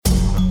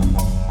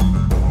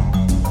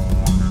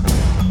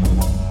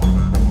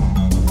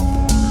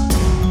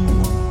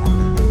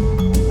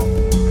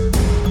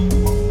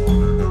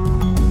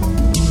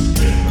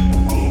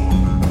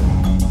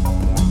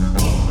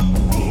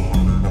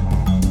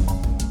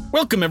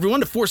Welcome,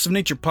 everyone, to Force of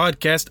Nature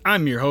Podcast.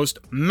 I'm your host,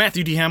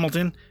 Matthew D.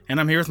 Hamilton, and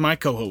I'm here with my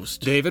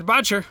co-host, David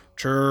Botcher.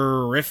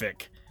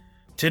 Terrific.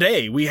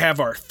 Today, we have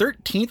our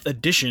 13th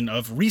edition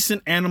of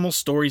Recent Animal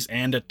Stories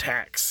and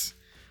Attacks.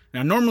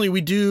 Now, normally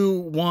we do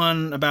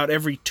one about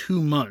every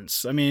 2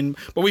 months.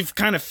 But we've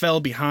kind of fell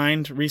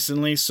behind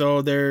recently,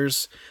 so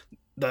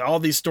all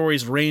these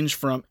stories range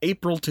from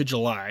April to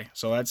July,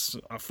 so that's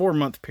a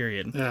 4-month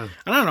period. Yeah.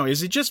 I don't know,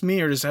 is it just me,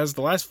 or has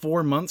the last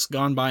 4 months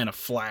gone by in a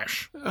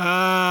flash?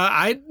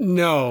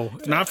 No.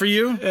 Not for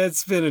you?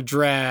 It's been a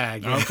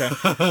drag. Okay.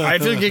 I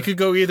feel like it could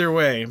go either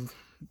way.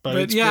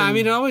 But yeah,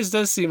 it always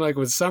does seem like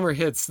when summer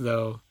hits,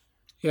 though,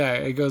 yeah,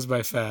 it goes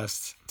by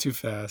fast. Too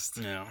fast.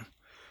 Yeah.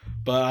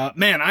 But,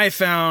 man, I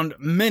found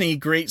many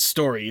great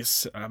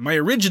stories. My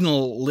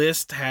original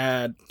list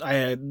I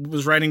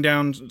was writing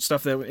down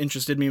stuff that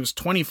interested me. It was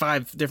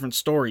 25 different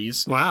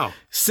stories. Wow.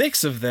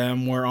 6 of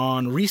them were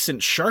on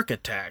recent shark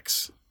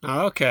attacks.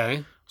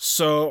 Okay.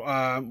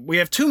 So we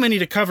have too many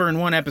to cover in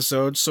one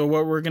episode. So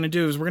what we're going to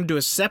do is we're going to do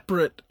a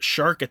separate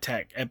shark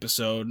attack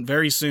episode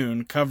very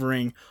soon,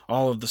 covering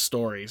all of the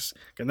stories.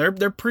 And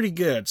they're pretty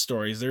good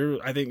stories.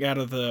 I think out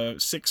of the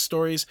 6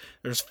 stories,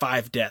 there's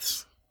 5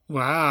 deaths.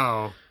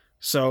 Wow.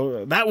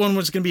 So that one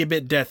was going to be a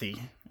bit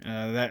deathy,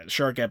 that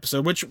shark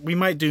episode, which we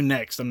might do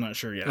next. I'm not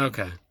sure yet.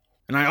 Okay.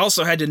 And I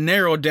also had to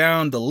narrow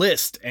down the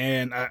list,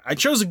 and I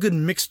chose a good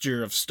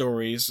mixture of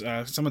stories,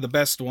 some of the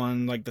best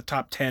ones, like the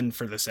top 10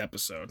 for this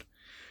episode.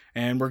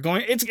 And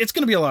it's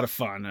going to be a lot of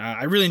fun.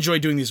 I really enjoy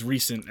doing these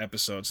recent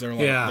episodes. They're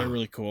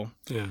really cool.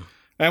 Yeah.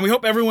 And we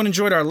hope everyone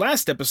enjoyed our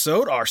last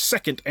episode, our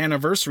 2nd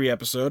anniversary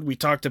episode. We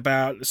talked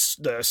about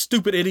the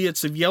stupid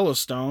idiots of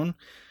Yellowstone,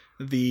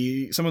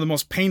 some of the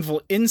most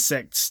painful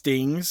insect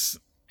stings,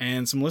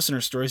 and some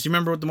listener stories. Do you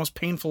remember what the most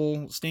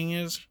painful sting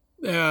is?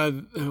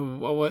 The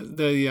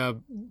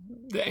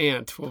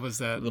ant. What was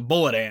that? The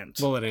bullet ant.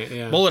 Bullet ant,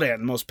 yeah. Bullet ant,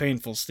 the most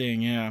painful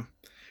sting, yeah.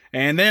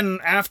 And then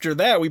after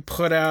that, we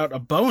put out a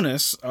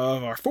bonus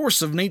of our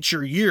Force of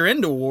Nature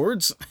year-end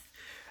awards.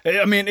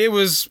 It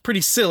was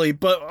pretty silly,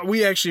 but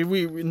we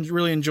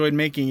really enjoyed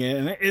making it,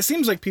 and it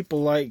seems like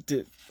people liked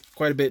it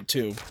quite a bit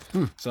too.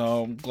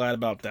 So I'm glad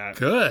about that.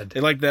 Good.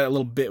 They liked that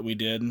little bit we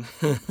did.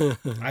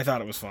 I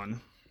thought it was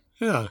fun.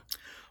 Yeah.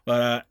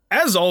 But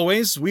as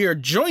always, we are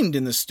joined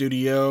in the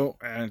studio,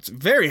 and it's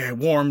very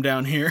warm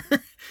down here.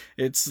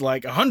 It's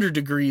like 100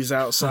 degrees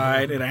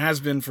outside, and it has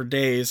been for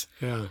days.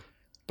 Yeah.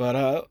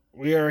 But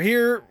we are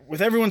here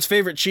with everyone's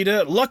favorite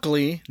cheetah.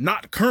 Luckily,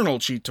 not Colonel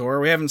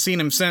Cheetor. We haven't seen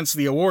him since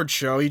the award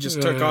show. He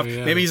just took off.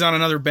 Yeah. Maybe he's on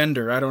another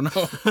bender. I don't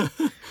know.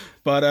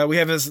 But we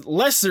have his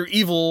lesser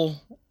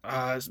evil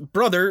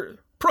brother,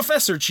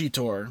 Professor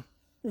Cheetor.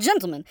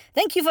 Gentlemen,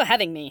 thank you for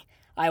having me.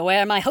 I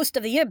wear my Host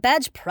of the Year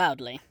badge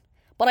proudly.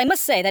 But I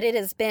must say that it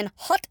has been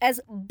hot as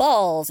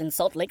balls in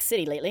Salt Lake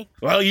City lately.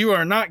 Well, you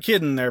are not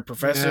kidding there,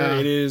 Professor. Yeah.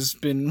 It has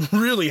been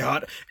really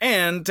hot.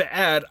 And to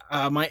add,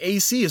 my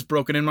AC is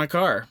broken in my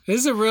car.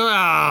 Is it really?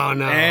 Oh,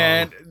 no.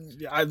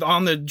 And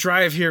on the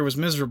drive here was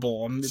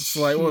miserable. It's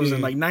like, what was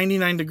it, like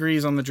 99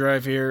 degrees on the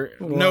drive here.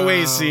 Wow. No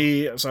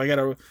AC,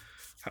 so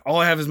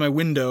all I have is my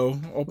window.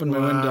 Open my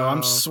window.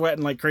 I'm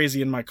sweating like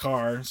crazy in my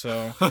car,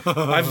 so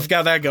I've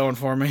got that going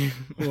for me.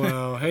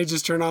 Wow. Hey,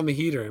 just turn on the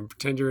heater and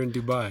pretend you're in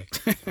Dubai.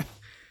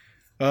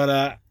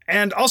 But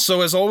and also,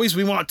 as always,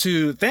 we want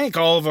to thank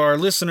all of our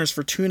listeners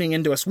for tuning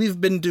into us.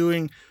 We've been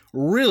doing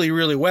really,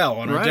 really well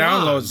on our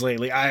downloads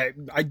lately. I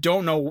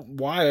don't know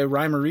why,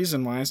 rhyme or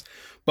reason wise,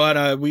 but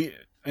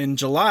in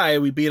July,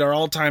 we beat our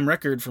all-time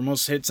record for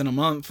most hits in a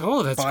month.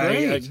 Oh, that's by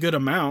great. A good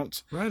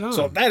amount. Right on.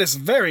 So that is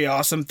very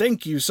awesome.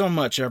 Thank you so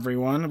much,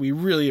 everyone. We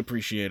really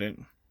appreciate it.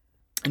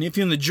 And if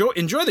you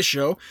enjoy the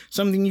show,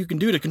 something you can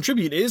do to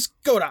contribute is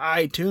go to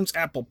iTunes,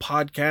 Apple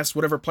Podcasts,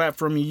 whatever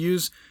platform you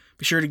use.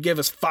 Be sure to give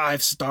us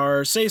 5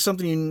 stars. Say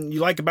something you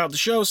like about the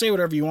show. Say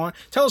whatever you want.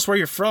 Tell us where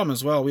you're from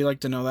as well. We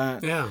like to know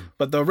that. Yeah.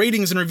 But the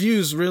ratings and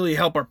reviews really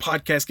help our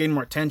podcast gain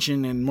more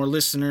attention and more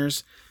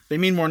listeners. They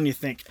mean more than you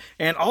think.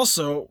 And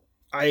also,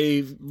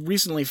 I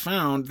recently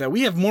found that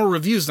we have more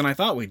reviews than I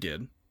thought we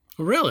did.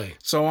 Really?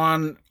 So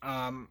on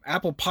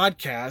Apple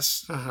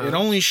Podcasts, it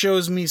only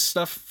shows me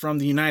stuff from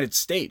the United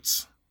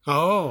States.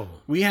 Oh.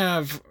 We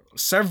have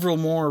several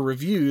more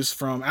reviews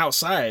from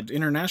outside,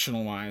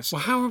 international-wise.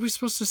 Well, how are we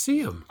supposed to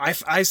see them?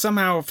 I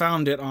somehow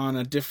found it on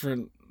a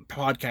different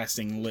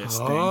podcasting list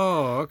thing.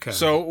 Okay.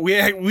 So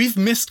we've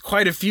missed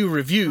quite a few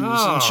reviews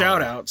and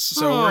shout-outs,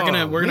 so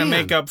we're gonna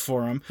make up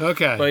for them.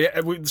 Okay.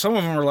 But some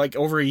of them are like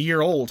over a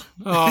year old.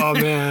 Oh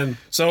man.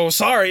 So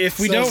sorry if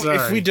we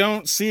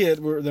don't see it.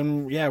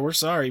 We're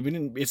sorry. We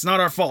didn't. It's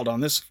not our fault in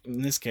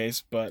this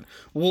case, but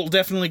we'll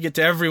definitely get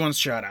to everyone's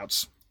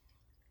shout-outs.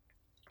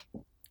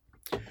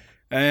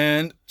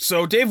 And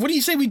so, Dave, what do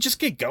you say we just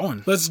get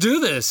going? Let's do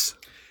this.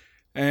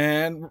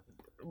 And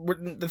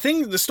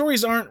the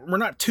stories we're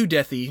not too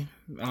deathy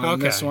on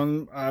this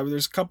one.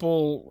 There's a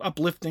couple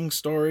uplifting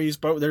stories,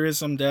 but there is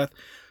some death.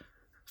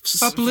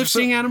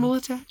 Uplifting animal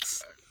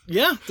attacks?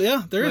 Yeah,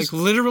 there is.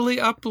 Like literally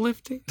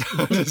uplifting?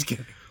 I'm just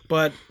kidding.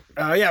 But,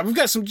 we've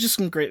got some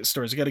great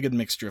stories. We got a good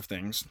mixture of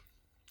things.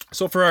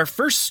 So for our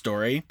first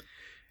story,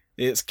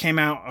 it came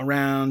out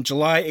around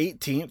July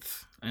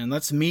 18th, and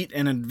let's meet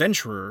an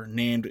adventurer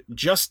named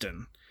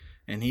Justin.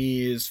 And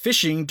he is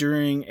fishing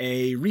during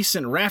a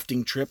recent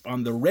rafting trip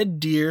on the Red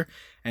Deer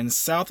and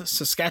South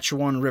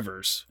Saskatchewan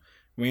rivers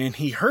when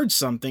he heard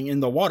something in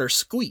the water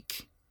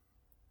squeak.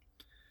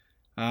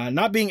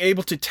 Not being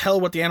able to tell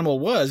what the animal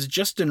was,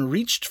 Justin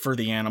reached for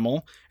the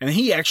animal, and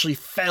he actually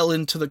fell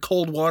into the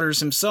cold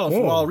waters himself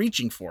while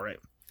reaching for it.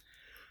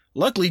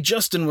 Luckily,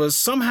 Justin was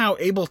somehow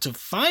able to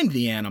find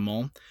the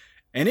animal,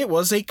 and it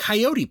was a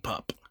coyote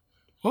pup.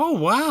 Oh,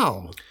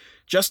 wow.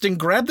 Justin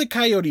grabbed the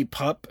coyote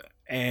pup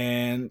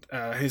and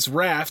his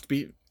raft,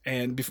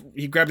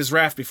 he grabbed his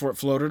raft before it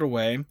floated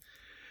away.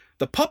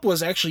 The pup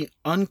was actually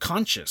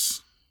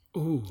unconscious.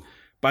 Ooh.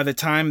 By the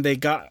time they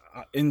got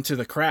into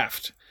the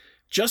craft,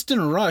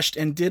 Justin rushed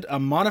and did a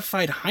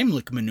modified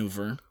Heimlich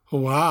maneuver.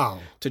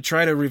 Wow. To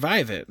try to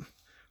revive it.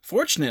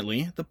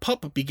 Fortunately, the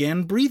pup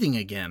began breathing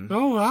again.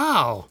 Oh,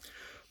 wow.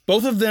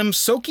 Both of them,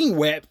 soaking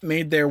wet,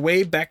 made their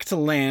way back to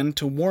land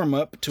to warm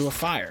up to a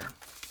fire.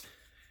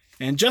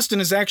 And Justin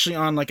is actually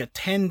on like a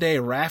 10-day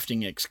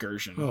rafting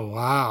excursion. Oh,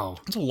 wow.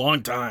 It's a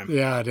long time.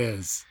 Yeah, it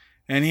is.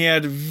 And he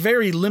had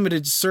very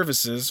limited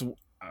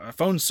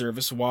phone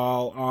service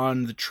while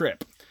on the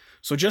trip.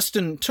 So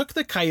Justin took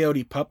the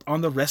coyote pup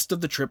on the rest of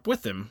the trip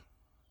with him.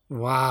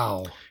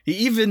 Wow. He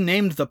even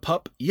named the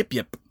pup Yip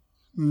Yip.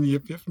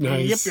 Yip, yip.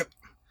 Nice. Yip Yip.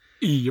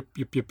 Yip,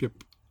 yip, yip,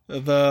 yip.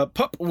 The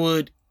pup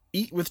would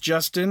eat with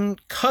Justin,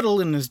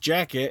 cuddle in his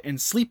jacket, and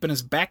sleep in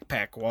his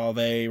backpack while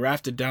they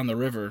rafted down the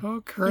river.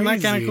 Oh, crazy.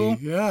 Isn't that kind of cool?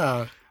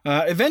 Yeah.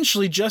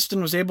 Eventually,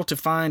 Justin was able to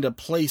find a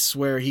place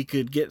where he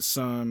could get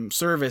some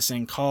service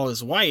and call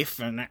his wife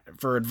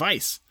for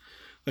advice.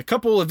 The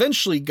couple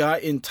eventually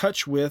got in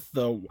touch with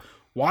the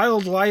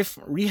Wildlife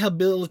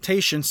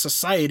Rehabilitation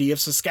Society of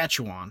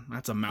Saskatchewan.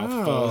 That's a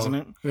mouthful, isn't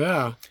it?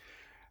 Yeah.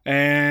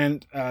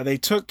 And they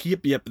took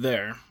Yip Yip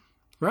there.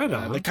 Right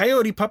on. The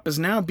coyote pup is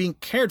now being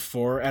cared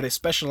for at a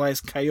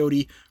specialized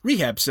coyote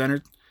rehab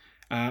center.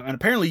 And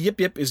apparently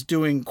Yip Yip is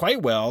doing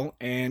quite well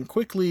and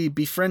quickly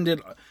befriended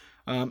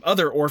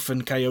other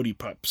orphan coyote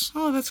pups.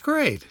 Oh, that's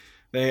great.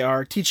 They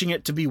are teaching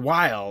it to be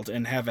wild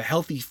and have a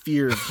healthy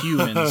fear of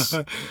humans.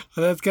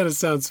 That kind of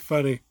sounds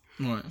funny.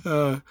 What?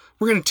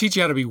 We're going to teach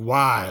you how to be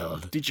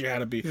wild. Teach you how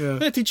to be. Yeah. We're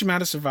going to teach them how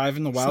to survive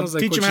in the wild. Sounds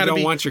like teach what them you how to don't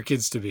be. want your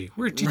kids to be.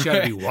 We're going to teach you how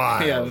to be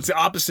wild. Yeah, it's the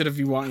opposite of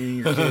you wanting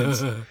your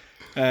kids.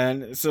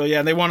 And so,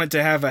 yeah, they wanted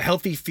to have a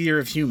healthy fear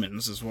of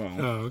humans as well.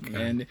 Oh, okay.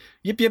 And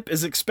Yip Yip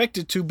is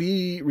expected to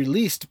be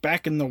released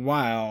back in the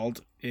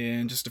wild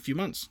in just a few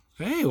months.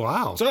 Hey,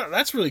 wow. So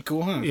that's really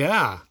cool, huh?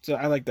 Yeah. So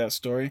I like that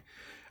story.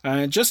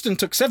 Justin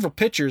took several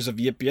pictures of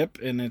Yip Yip,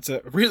 and it's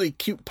a really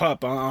cute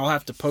pup. I'll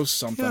have to post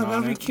something Yeah,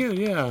 on that'd it. be cute,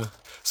 yeah.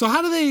 So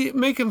how do they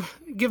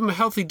give him a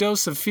healthy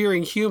dose of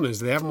fearing humans?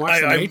 Do they have him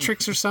watch The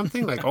Matrix or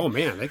something? Like, oh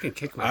man, they can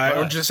kick my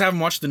Or butt. just have him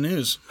watch the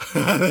news.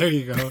 There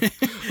you go.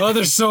 Oh,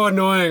 they're so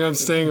annoying. I'm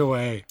staying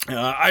away.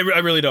 I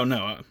really don't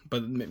know,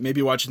 but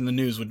maybe watching the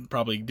news would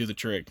probably do the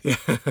trick.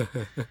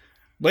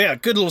 But yeah,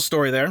 good little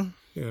story there.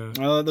 Yeah.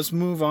 Let's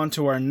move on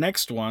to our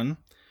next one.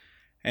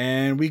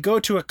 And we go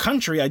to a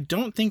country I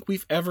don't think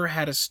we've ever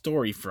had a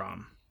story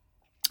from.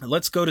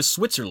 Let's go to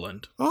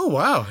Switzerland. Oh,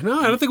 wow. No,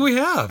 I don't think we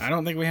have. I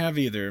don't think we have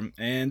either.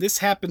 And this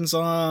happens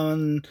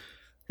on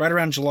right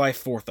around July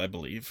 4th, I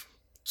believe.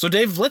 So,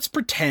 Dave, let's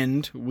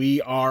pretend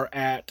we are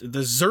at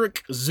the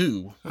Zurich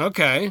Zoo.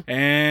 Okay.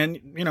 And,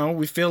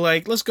 we feel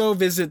like let's go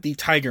visit the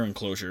tiger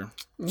enclosure.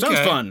 Sounds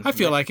Okay. fun. I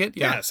feel like it.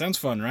 Yeah. Sounds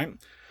fun, right?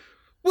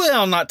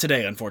 Well, not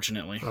today,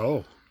 unfortunately.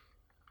 Oh.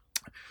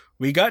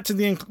 We get to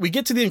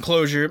the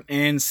enclosure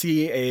and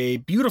see a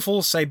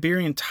beautiful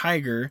Siberian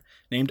tiger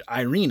named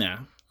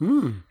Irina.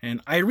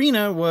 And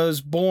Irina was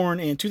born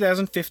in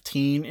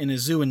 2015 in a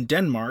zoo in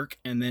Denmark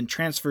and then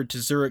transferred to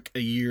Zurich a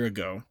year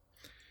ago.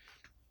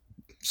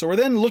 So we're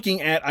then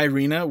looking at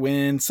Irina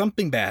when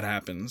something bad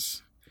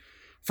happens.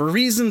 For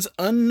reasons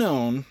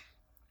unknown,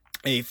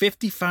 a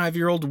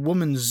 55-year-old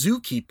woman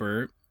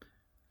zookeeper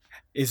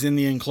is in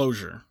the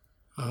enclosure.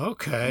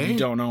 Okay. We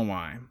don't know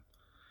why.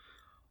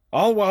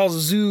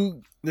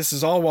 This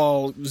is all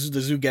while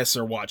the zoo guests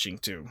are watching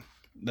too.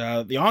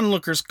 The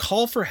onlookers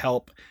call for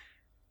help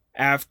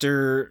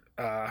after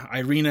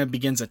Irina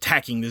begins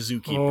attacking the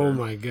zookeeper. Oh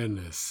my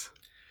goodness.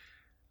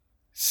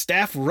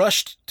 Staff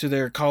rushed to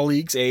their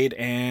colleagues' aid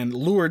and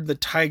lured the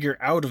tiger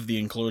out of the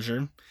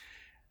enclosure.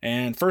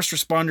 And first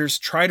responders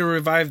try to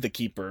revive the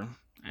keeper.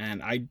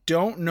 And I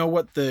don't know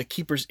what the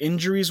keeper's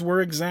injuries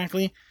were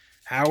exactly.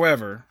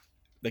 However,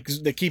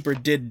 the keeper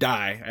did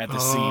die at the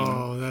scene.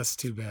 Oh, that's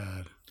too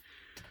bad.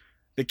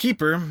 The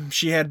keeper,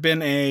 she had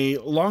been a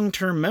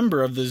long-term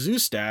member of the zoo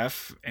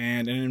staff,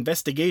 and an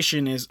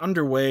investigation is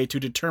underway to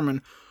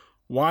determine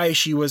why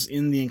she was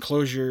in the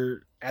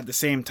enclosure at the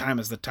same time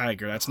as the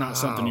tiger. That's not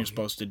something you're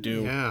supposed to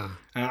do. Yeah.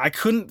 I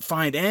couldn't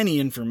find any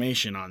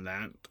information on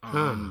that,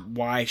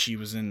 why she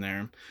was in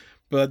there.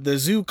 But the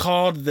zoo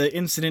called the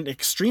incident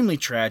extremely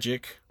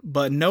tragic,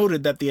 but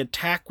noted that the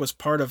attack was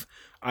part of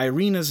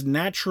Irina's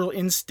natural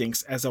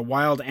instincts as a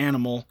wild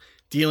animal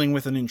dealing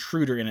with an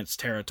intruder in its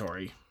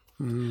territory.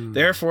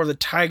 Therefore, the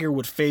tiger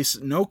would face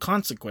no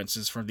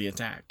consequences for the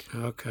attack.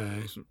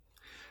 Okay.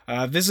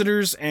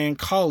 Visitors and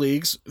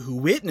colleagues who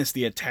witnessed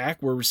the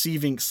attack were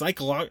receiving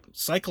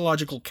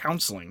psychological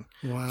counseling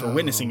for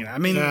witnessing it. I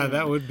mean, yeah,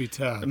 that would be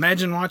tough.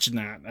 Imagine watching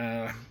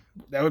that.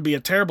 That would be a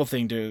terrible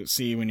thing to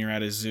see when you're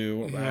at a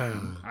zoo. Yeah.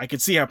 I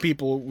could see how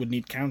people would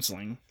need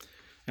counseling.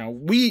 Now,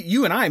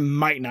 you and I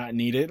might not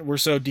need it. We're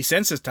so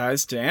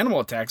desensitized to animal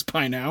attacks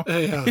by now.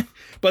 Yeah.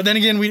 But then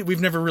again,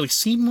 we've never really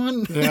seen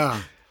one.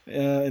 Yeah.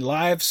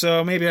 Live,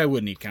 so maybe I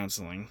would need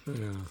counseling.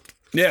 Yeah.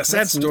 Yeah,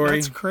 sad story.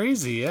 That's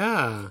crazy.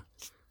 Yeah.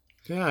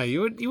 Yeah,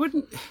 you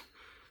wouldn't.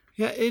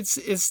 Yeah,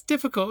 it's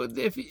difficult.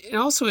 And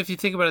also if you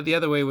think about it the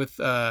other way with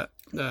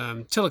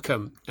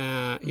Tilikum,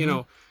 you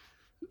know,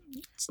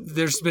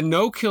 there's been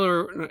no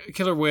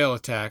killer whale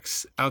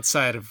attacks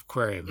outside of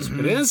aquariums,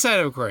 but inside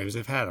of aquariums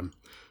they've had them.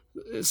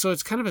 So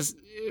it's kind of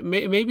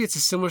maybe it's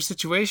a similar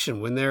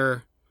situation when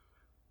they're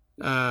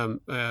when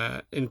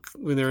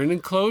they're in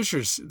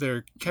enclosures,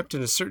 they're kept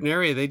in a certain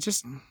area.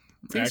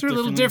 Things are a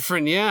little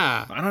different,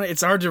 yeah. I don't know.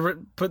 It's hard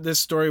to put this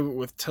story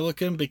with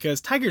Tilikum because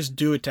tigers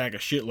do attack a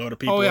shitload of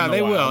people. Oh yeah, in the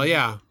they wild. will,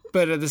 yeah.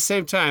 But at the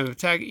same time,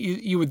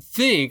 you would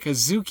think a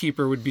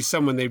zookeeper would be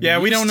someone they'd be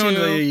we used don't know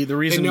to, the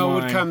reason they know why.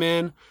 would come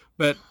in,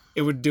 but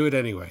it would do it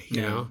anyway.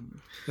 You know,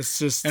 it's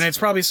just and it's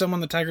probably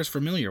someone the tiger's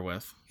familiar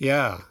with.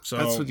 Yeah, So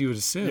that's what you would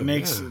assume. It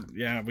makes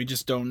we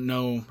just don't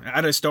know.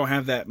 I just don't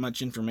have that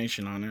much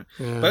information on it.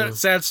 Yeah. But it's a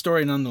sad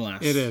story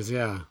nonetheless. It is,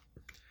 yeah.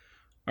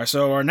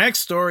 So our next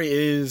story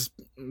is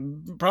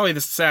probably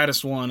the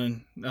saddest one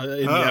in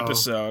the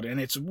episode, and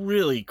it's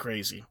really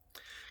crazy.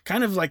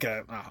 Kind of like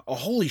a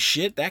holy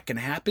shit, that can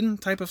happen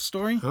type of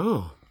story.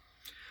 Oh.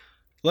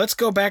 Let's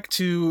go back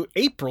to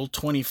April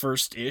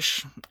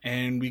 21st-ish,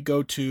 and we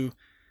go to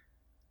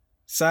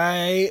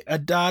Syedabad.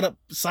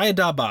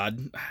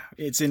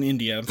 It's in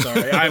India, I'm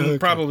sorry. I'm Okay.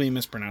 probably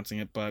mispronouncing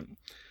it, but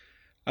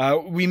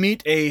we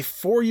meet a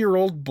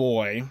 4-year-old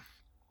boy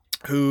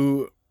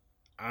who...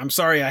 I'm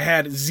sorry, I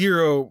had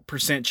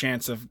 0%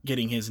 chance of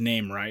getting his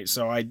name right,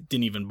 so I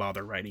didn't even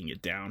bother writing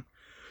it down.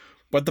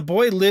 But the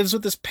boy lives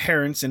with his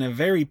parents in a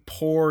very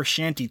poor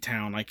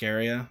shantytown-like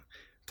area,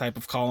 type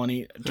of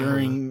colony.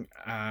 During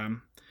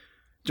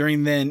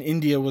then,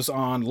 India was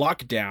on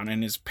lockdown,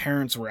 and his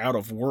parents were out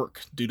of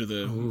work due to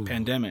the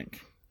pandemic.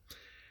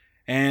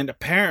 And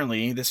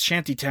apparently, this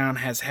shantytown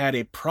has had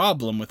a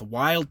problem with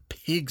wild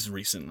pigs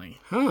recently.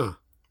 Huh.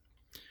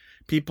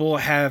 People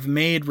have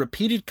made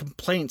repeated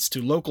complaints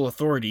to local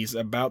authorities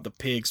about the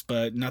pigs,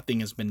 but nothing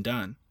has been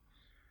done.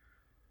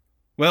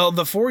 Well,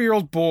 the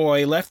 4-year-old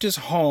boy left his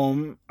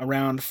home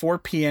around 4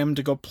 p.m.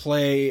 to go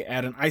play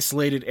at an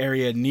isolated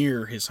area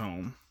near his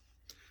home.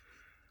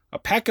 A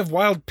pack of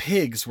wild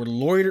pigs were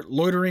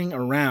loitering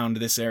around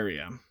this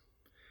area.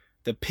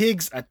 The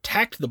pigs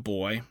attacked the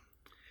boy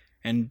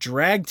and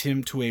dragged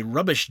him to a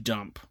rubbish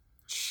dump.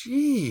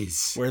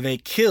 Jeez. Where they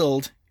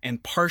killed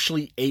and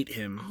partially ate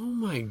him. Oh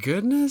my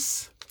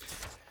goodness.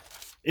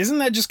 Isn't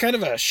that just kind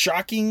of a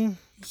shocking...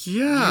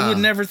 Yeah. You would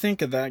never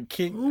think of that.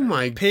 Oh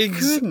my pigs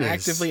goodness.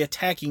 actively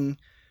attacking,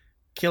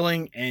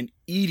 killing, and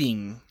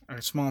eating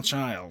a small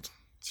child.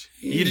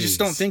 You just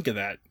don't think of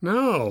that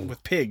No.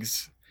 with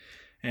pigs.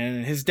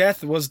 And his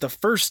death was the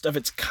first of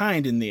its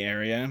kind in the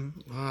area.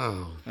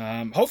 Wow.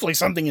 Hopefully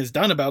something is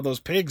done about those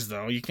pigs,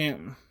 though. You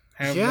can't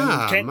have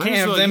Yeah. them, Might can't as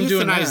have well them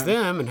doing euthanize that.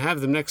 them and have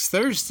them next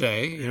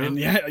Thursday. You know? And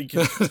you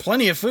can-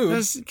 plenty of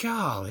food.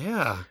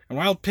 Yeah. And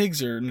wild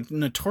pigs are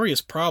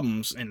notorious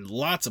problems in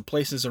lots of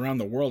places around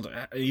the world,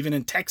 even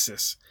in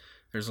Texas.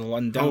 There's a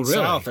lot down really?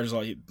 south.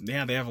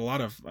 They have a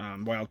lot of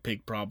wild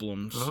pig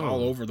problems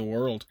all over the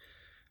world.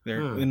 They're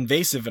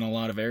invasive in a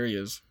lot of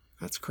areas.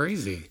 That's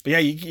crazy. But yeah,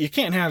 you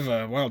can't have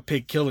a wild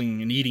pig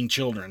killing and eating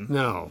children.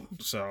 No.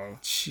 So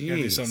Jeez. you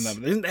gotta do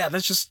something.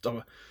 That's just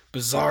a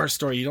bizarre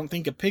story. You don't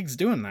think a pig's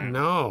doing that.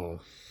 No.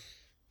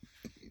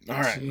 All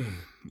right. Gee.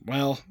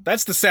 Well,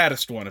 that's the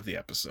saddest one of the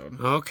episode.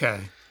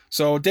 Okay.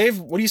 So, Dave,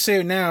 what do you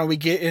say now we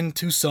get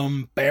into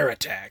some bear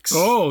attacks?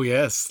 Oh,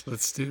 yes.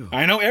 Let's do.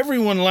 I know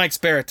everyone likes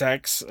bear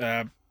attacks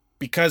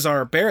because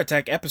our bear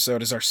attack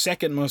episode is our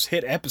second most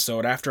hit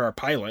episode after our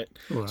pilot.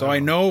 Wow. So I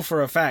know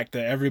for a fact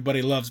that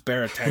everybody loves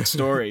bear attack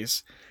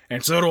stories.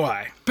 And so do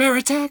I. Bear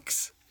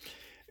attacks?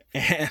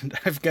 And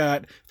I've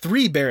got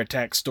 3 bear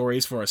attack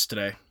stories for us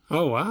today.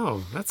 Oh,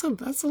 wow. That's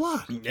a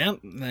lot. Yep,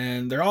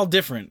 and they're all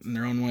different in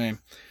their own way.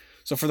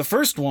 So for the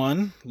first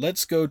one,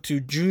 let's go to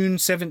June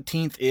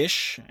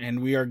 17th-ish,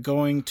 and we are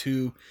going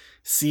to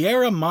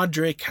Sierra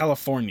Madre,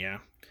 California,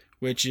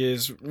 which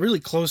is really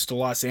close to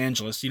Los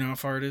Angeles. You know how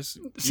far it is?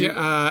 See,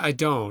 I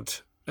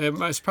don't.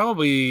 It's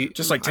probably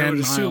Just like I 10 would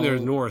assume they're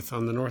miles. north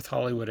on the North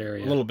Hollywood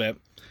area. A little bit.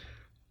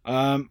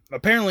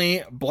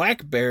 Apparently,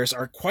 black bears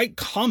are quite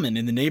common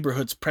in the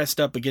neighborhoods pressed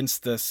up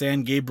against the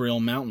San Gabriel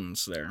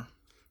Mountains there.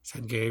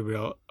 San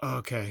Gabriel.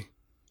 Okay.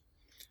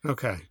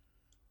 Okay.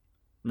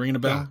 Ringing a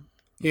bell?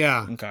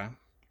 Yeah. Okay.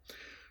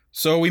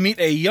 So we meet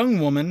a young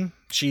woman.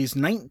 She's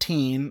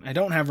 19. I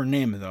don't have her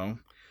name, though.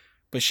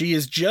 But she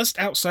is just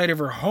outside of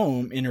her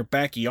home in her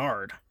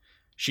backyard.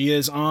 She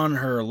is on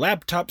her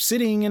laptop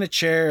sitting in a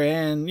chair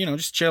and,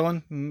 just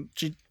chilling. And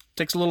she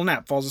takes a little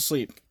nap, falls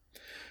asleep.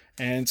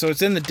 And so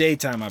it's in the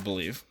daytime, I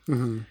believe.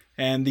 Mm-hmm.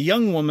 And the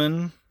young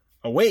woman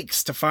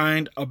awakes to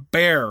find a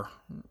bear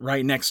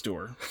right next to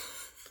her.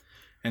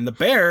 And the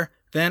bear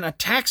then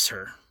attacks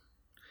her.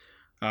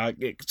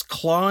 It's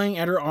clawing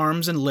at her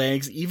arms and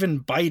legs, even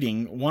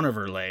biting one of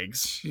her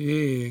legs.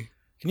 Gee.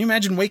 Can you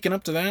imagine waking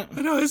up to that?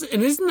 I know,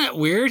 isn't that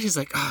weird? He's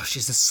like, oh,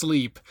 she's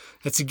asleep.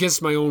 That's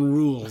against my own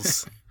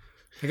rules.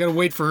 I gotta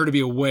wait for her to be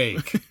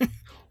awake.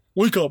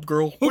 Wake up,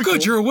 girl. Oh,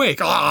 good, you're awake.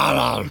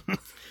 But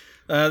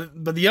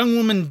the young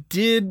woman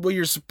did what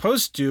you're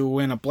supposed to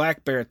when a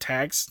black bear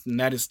attacks, and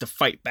that is to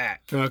fight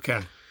back.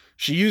 Okay.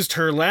 She used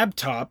her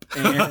laptop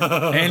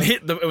and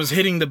it was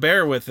hitting the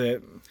bear with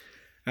it.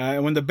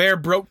 When the bear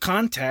broke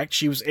contact,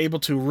 she was able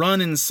to run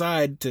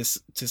inside to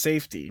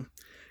safety.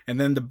 And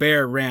then the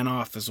bear ran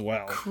off as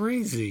well.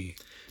 Crazy.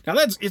 Now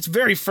it's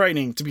very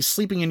frightening to be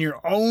sleeping in your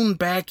own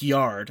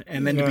backyard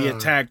and then to be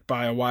attacked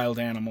by a wild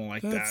animal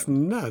like that. That's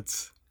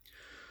nuts.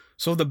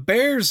 So the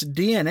bear's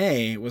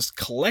DNA was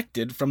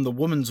collected from the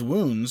woman's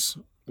wounds,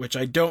 which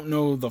I don't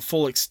know the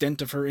full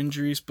extent of her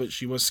injuries, but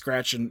she was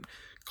scratched and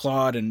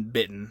clawed and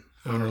bitten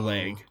on her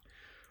leg.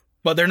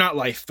 But they're not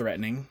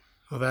life-threatening.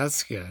 Oh,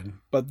 that's good.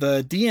 But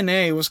the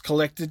DNA was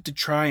collected to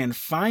try and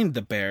find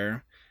the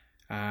bear,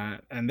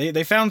 and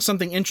they found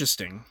something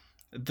interesting.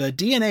 The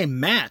DNA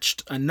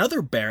matched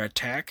another bear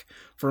attack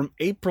from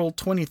April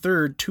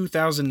 23rd,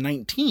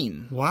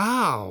 2019.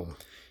 Wow.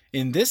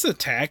 In this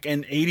attack,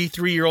 an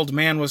 83-year-old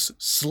man was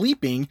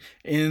sleeping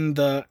in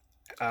the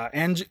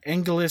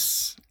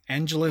Angeles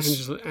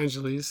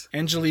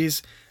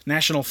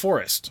National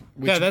Forest.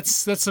 Yeah,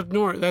 that's up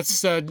north.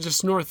 That's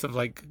just north of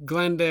like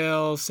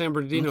Glendale, San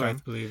Bernardino, I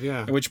believe.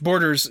 Yeah, which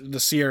borders the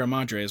Sierra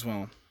Madre as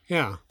well.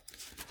 Yeah.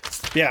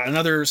 Yeah,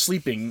 another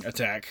sleeping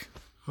attack.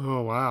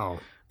 Oh wow.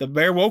 The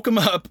bear woke him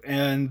up,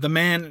 and the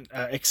man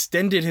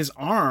extended his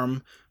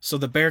arm so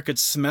the bear could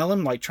smell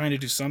him, like trying to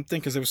do something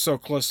because it was so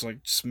close. Like,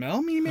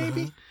 smell me,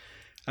 maybe.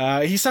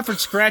 He suffered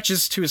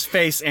scratches to his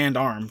face and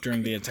arm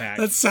during the attack.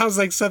 That sounds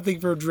like something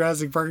from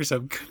Jurassic Park or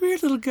something. Come here,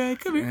 little guy.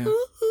 Come here.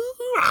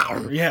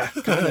 Yeah,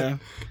 kind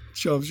of.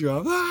 Show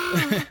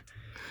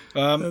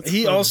off.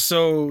 He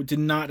also did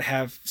not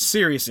have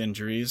serious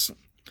injuries.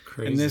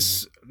 Crazy. And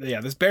this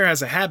bear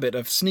has a habit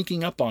of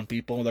sneaking up on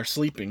people while they're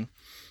sleeping.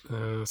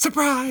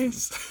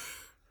 Surprise!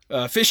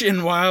 Fish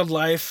and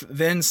Wildlife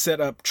then set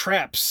up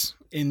traps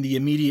in the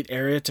immediate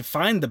area to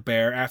find the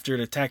bear after it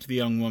attacked the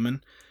young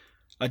woman.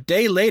 A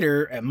day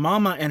later,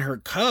 Mama and her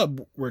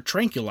cub were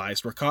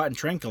caught and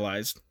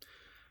tranquilized.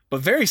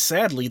 But very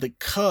sadly, the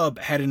cub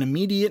had an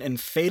immediate and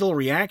fatal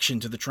reaction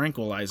to the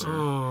tranquilizer.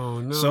 Oh,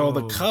 no. So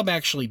the cub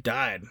actually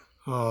died.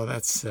 Oh,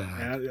 that's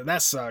sad. Yeah,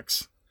 that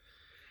sucks.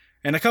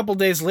 And a couple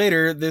days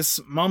later, this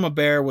mama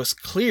bear was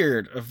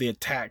cleared of the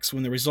attacks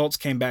when the results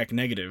came back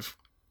negative.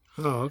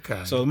 Oh,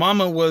 okay. So the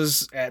mama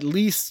was at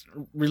least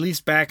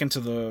released back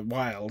into the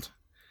wild.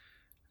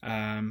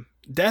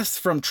 Deaths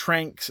from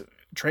trank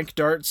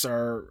darts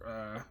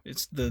are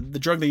it's the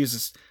drug they use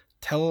is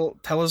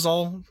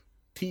telazol,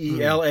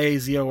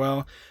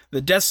 Telazol.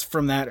 The deaths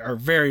from that are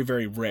very,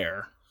 very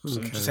rare.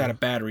 So it just had a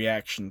bad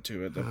reaction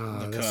to it. The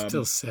that's cub.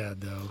 still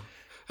sad though.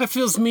 That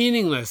feels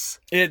meaningless.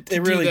 It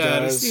really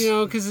does.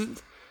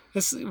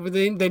 Because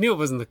they knew it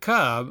wasn't the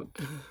cub.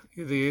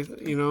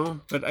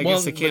 But I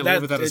guess they can't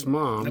live without his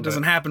mom. It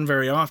doesn't happen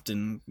very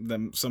often.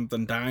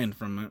 Something dying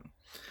from it.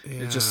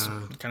 Yeah. It's just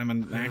kind of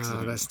an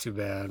accident. Oh, that's too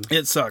bad.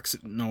 It sucks.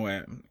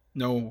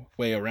 No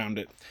way around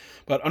it.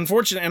 But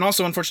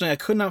unfortunately, I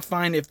could not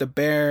find if the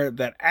bear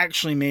that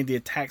actually made the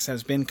attacks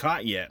has been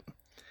caught yet.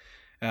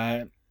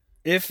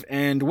 If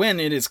and when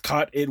it is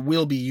caught, it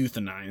will be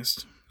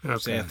euthanized,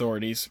 say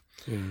authorities,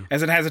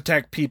 as it has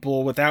attacked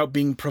people without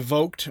being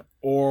provoked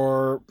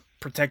or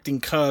protecting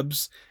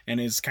cubs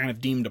and is kind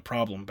of deemed a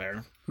problem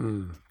bear.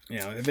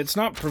 If it's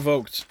not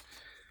provoked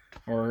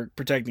or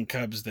protecting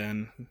cubs,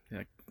 then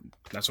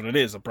that's what it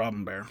is, a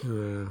problem bear.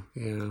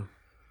 Yeah.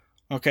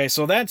 Okay,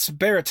 so that's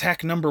bear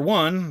attack number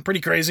 1.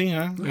 Pretty crazy,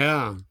 huh?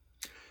 Yeah.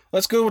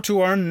 Let's go to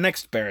our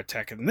next bear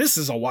attack, and this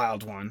is a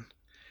wild one.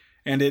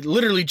 And it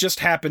literally just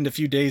happened a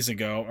few days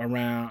ago,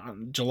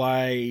 around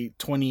July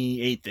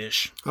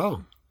 28th-ish.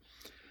 Oh.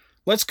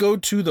 Let's go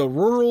to the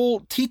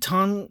rural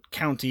Teton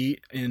County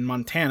in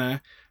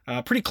Montana,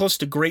 pretty close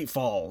to Great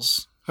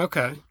Falls.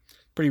 Okay.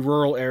 Pretty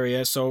rural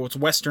area, so it's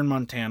western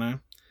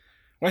Montana.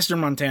 Western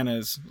Montana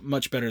is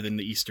much better than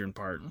the eastern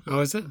part. Oh,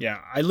 is it? Yeah,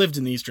 I lived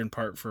in the eastern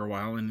part for a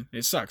while, and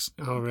it sucks.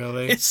 Oh,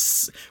 really?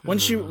 It's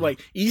once you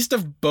east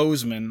of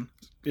Bozeman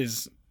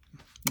is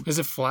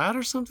it flat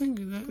or something?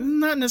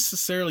 not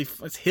necessarily.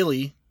 It's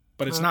hilly,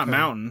 but it's not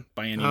mountain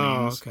by any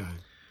means. Oh, okay.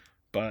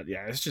 But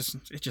yeah, it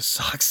just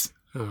sucks.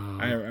 Oh.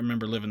 I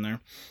remember living there.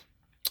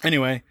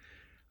 Anyway,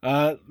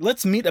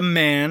 let's meet a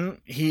man.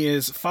 He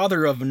is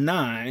father of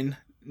 9,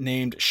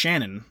 named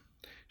Shannon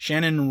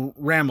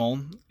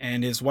Rammel,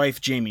 and his wife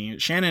Jamie.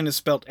 Shannon is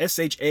spelled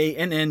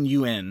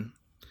Shannun.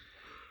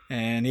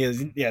 And he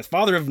is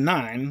father of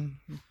 9.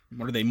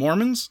 What are they,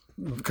 Mormons?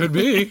 Could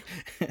be.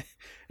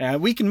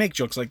 We can make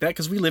jokes like that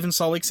because we live in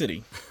Salt Lake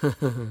City.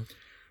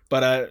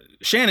 But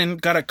Shannon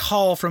got a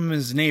call from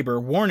his neighbor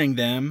warning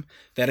them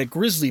that a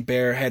grizzly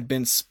bear had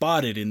been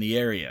spotted in the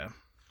area.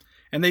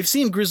 And they've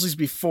seen grizzlies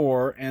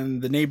before,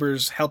 and the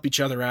neighbors help each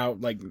other out,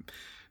 like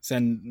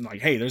send like,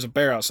 hey, there's a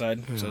bear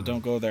outside, so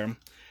don't go there.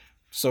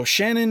 So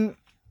Shannon,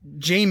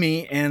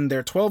 Jamie, and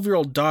their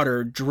 12-year-old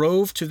daughter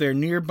drove to their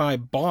nearby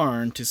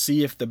barn to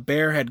see if the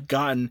bear had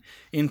gotten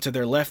into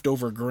their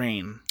leftover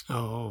grain.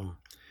 Oh.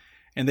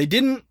 And they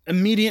didn't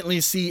immediately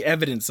see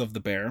evidence of the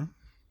bear.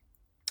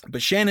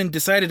 But Shannon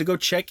decided to go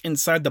check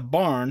inside the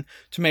barn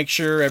to make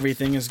sure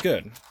everything is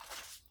good.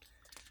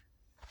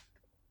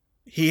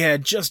 He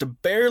had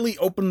just barely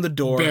opened the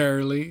door.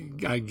 Barely.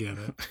 I get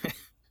it.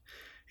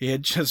 He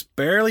had just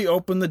barely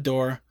opened the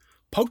door,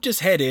 poked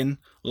his head in,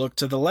 looked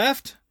to the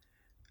left,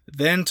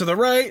 then to the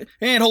right,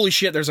 and holy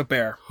shit, there's a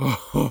bear.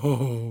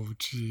 Oh,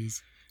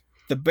 jeez.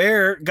 The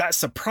bear got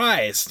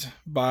surprised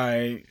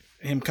by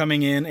him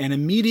coming in and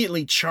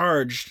immediately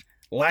charged,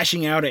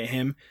 lashing out at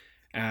him,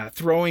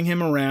 throwing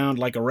him around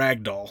like a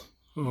rag doll.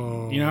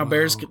 Oh, you know how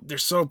bears, they're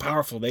so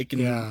powerful. They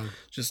can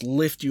just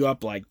lift you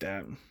up like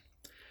that.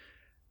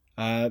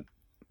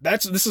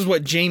 This is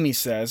what Jamie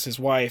says, his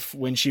wife,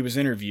 when she was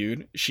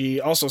interviewed. She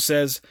also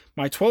says,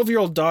 my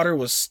 12-year-old daughter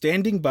was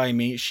standing by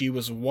me. She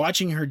was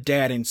watching her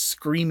dad and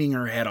screaming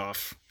her head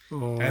off,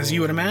 as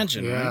you would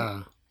imagine,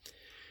 right?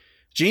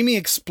 Jamie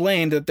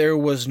explained that there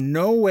was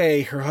no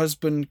way her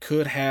husband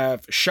could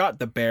have shot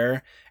the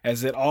bear,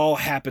 as it all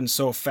happened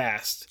so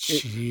fast.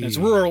 It's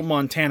rural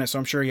Montana, so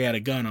I'm sure he had a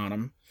gun on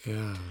him.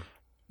 Yeah.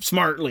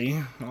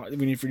 Smartly,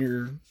 even if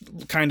you're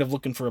kind of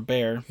looking for a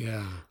bear.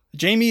 Yeah.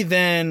 Jamie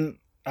then,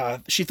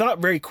 she thought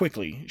very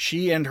quickly.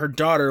 She and her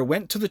daughter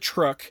went to the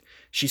truck.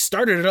 She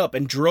started it up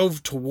and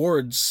drove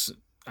towards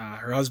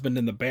her husband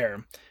and the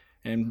bear.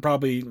 And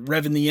probably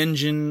revving the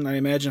engine, I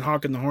imagine,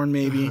 honking the horn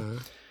maybe.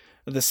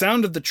 The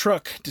sound of the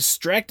truck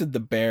distracted the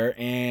bear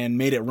and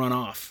made it run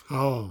off.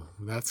 Oh,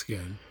 that's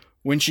good.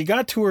 When she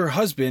got to her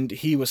husband,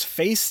 he was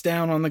face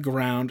down on the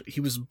ground. He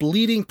was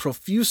bleeding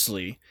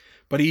profusely,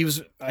 but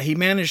he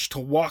managed to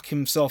walk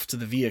himself to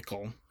the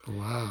vehicle.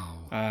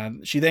 Wow.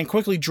 She then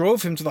quickly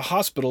drove him to the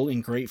hospital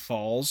in Great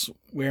Falls,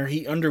 where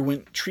he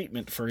underwent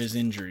treatment for his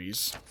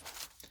injuries.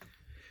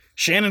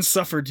 Shannon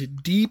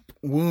suffered deep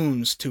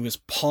wounds to his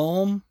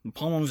palm, the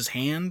palm of his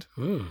hand,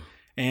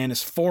 and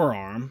his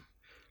forearm.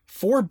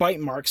 4 bite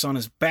marks on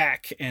his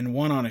back and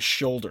 1 on his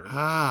shoulder.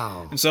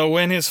 Wow. And so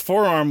when his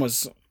forearm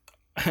was,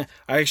 I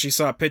actually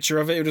saw a picture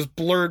of it. It was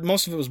blurred.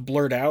 Most of it was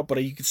blurred out,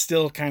 but you could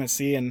still kind of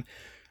see. And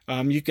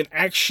you can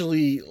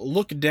actually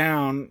look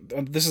down.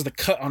 This is the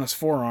cut on his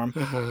forearm.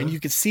 And you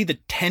could see the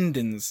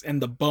tendons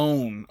and the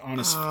bone on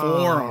his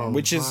forearm,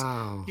 which is,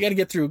 you got to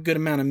get through a good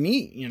amount of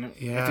meat, you know,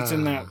 if it's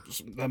in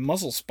that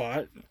muzzle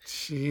spot.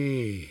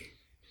 Gee.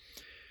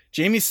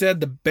 Jamie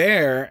said the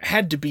bear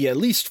had to be at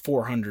least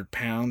 400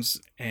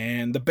 pounds,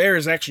 and the bear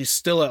is actually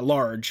still at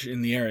large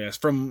in the area,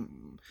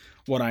 from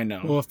what I know.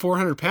 Well,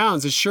 400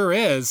 pounds, it sure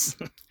is.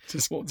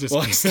 Just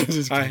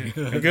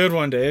a good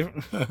one,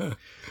 Dave. But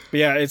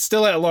yeah, it's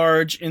still at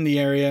large in the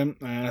area.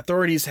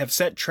 Authorities have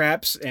set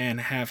traps and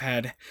have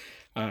had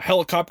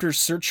helicopters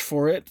search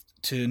for it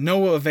to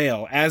no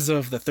avail as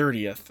of the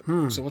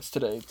 30th. So what's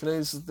today?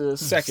 Today's the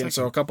 2nd,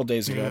 so a couple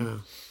days ago. Yeah.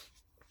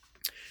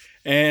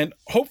 And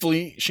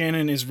hopefully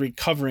Shannon is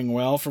recovering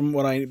well, from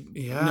what I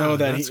know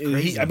that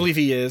he I believe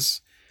he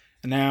is.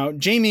 Now,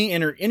 Jamie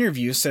in her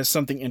interview says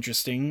something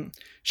interesting.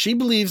 She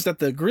believes that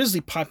the grizzly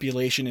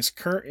population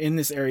in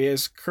this area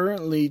is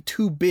currently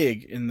too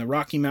big in the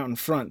Rocky Mountain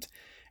front,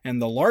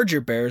 and the larger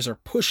bears are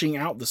pushing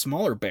out the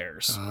smaller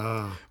bears,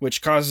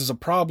 which causes a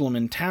problem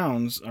in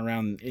towns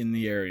around in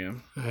the area.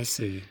 I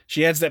see.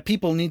 She adds that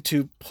people need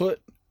to put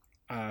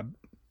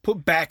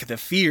back the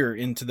fear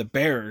into the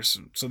bears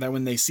so that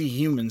when they see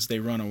humans, they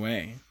run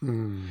away.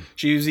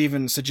 She was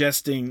even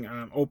suggesting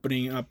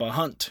opening up a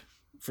hunt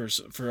for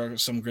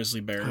some grizzly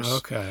bears.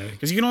 Okay.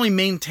 Because you can only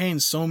maintain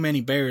so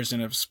many bears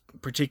in a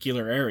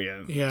particular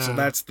area. Yeah. So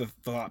that's the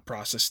thought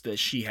process that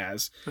she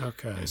has.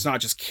 Okay. It's not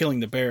just killing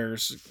the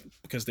bears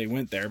because they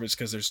went there, but it's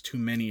because there's too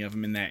many of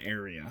them in that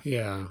area.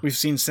 Yeah. We've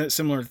seen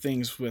similar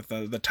things with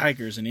the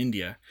tigers in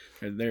India.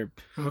 They've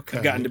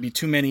gotten to be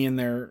too many in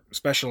their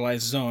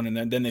specialized zone,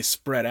 and then they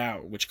spread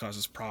out, which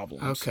causes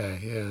problems. Okay,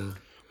 yeah.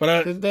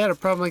 But they had a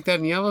problem like that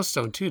in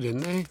Yellowstone too,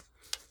 didn't they?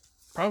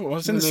 Probably. Well,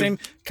 it's in the same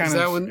kind of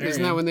area.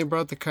 Isn't that when they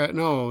brought they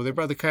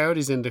brought the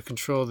coyotes in to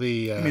control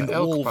the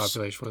elk wolves.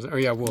 Population, was it? Or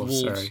yeah, wolves.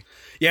 Sorry.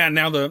 Yeah,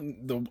 now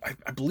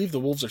I believe the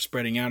wolves are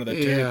spreading out of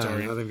that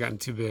territory. Yeah, now they've gotten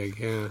too big.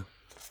 Yeah.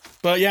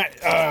 But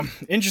yeah,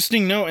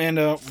 interesting note and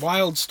a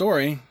wild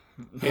story.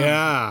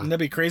 Yeah. Wouldn't that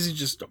be crazy?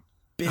 Just a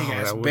big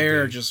ass that would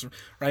bear be. just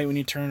right when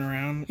you turn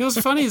around. You know,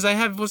 what's funny is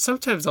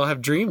sometimes I'll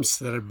have dreams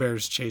that a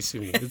bear's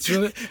chasing me. It's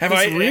really Have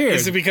it's I? weird.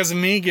 Is it because of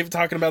me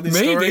talking about these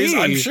Maybe. stories?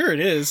 I'm sure it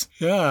is.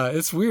 Yeah,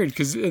 it's weird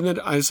because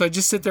so I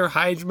just sit there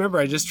hide. Remember,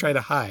 I just try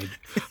to hide.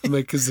 I'm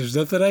like, because there's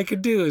nothing I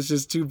can do. It's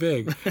just too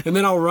big. And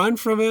then I'll run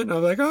from it, and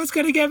I'm like, oh, it's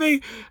gonna get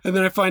me. And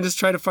then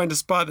try to find a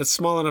spot that's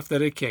small enough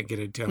that it can't get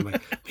into. I'm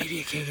like, maybe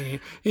it can't get in.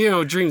 You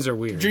know, dreams are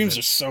weird. Dreams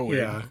are so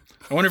weird. Yeah.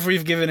 I wonder if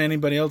we've given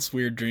anybody else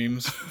weird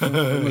dreams from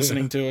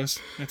listening to us.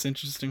 That's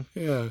interesting.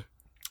 Yeah.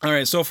 All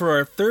right, so for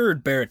our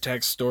third bear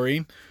attack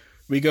story,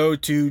 we go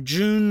to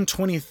June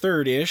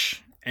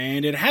 23rd-ish,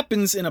 and it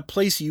happens in a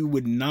place you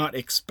would not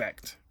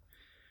expect.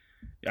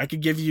 I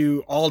could give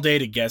you all day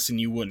to guess, and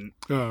you wouldn't.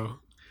 Oh.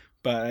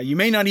 But you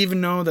may not even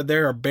know that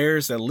there are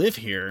bears that live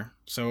here.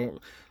 So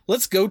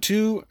let's go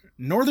to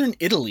northern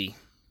Italy.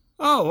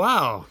 Oh,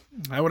 wow.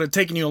 I would have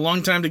taken you a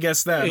long time to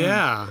guess that.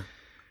 Yeah.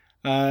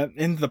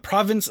 In the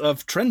province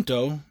of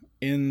Trento,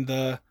 in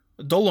the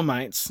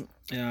Dolomites,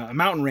 a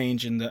mountain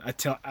range in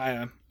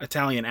the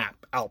Italian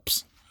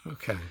Alps.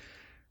 Okay.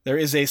 There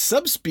is a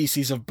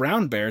subspecies of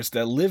brown bears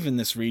that live in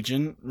this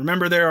region.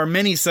 Remember, there are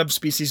many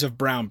subspecies of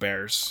brown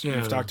bears Yeah.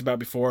 we've talked about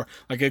before.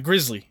 Like a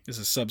grizzly is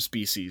a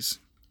subspecies.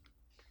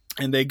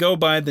 And they go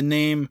by the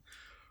name,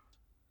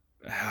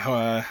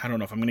 I don't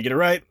know if I'm going to get it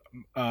right,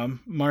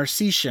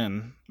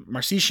 Marcesian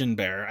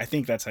bear. I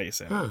think that's how you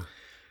say it. Huh.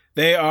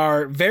 They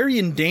are very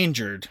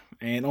endangered,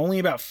 and only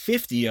about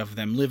 50 of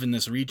them live in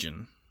this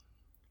region.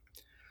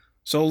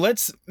 So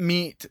let's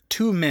meet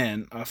two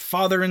men, a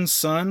father and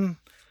son,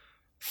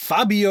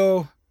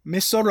 Fabio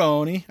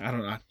Misoroni. I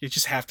don't know. You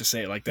just have to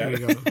say it like that.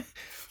 There you go.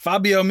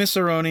 Fabio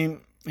Misoroni,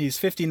 he's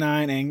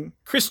 59, and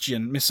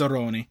Christian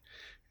Misoroni,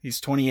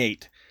 he's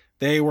 28.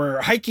 They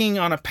were hiking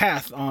on a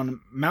path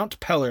on Mount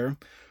Peller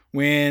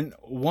when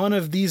one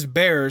of these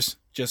bears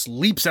just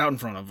leaps out in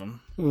front of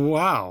them.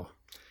 Wow.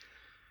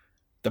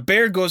 The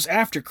bear goes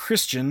after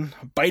Christian,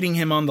 biting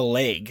him on the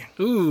leg.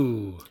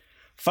 Ooh.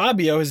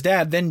 Fabio, his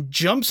dad, then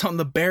jumps on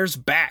the bear's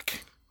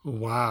back.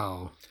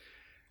 Wow.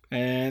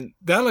 And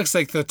That looks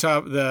like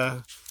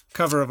the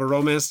cover of a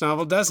romance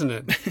novel, doesn't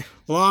it?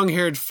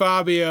 Long-haired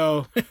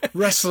Fabio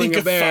wrestling think a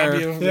of bear.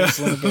 Fabio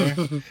wrestling a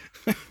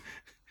bear.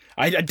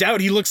 I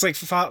doubt he looks like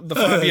the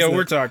Fabio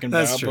we're talking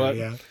about. That's true, but,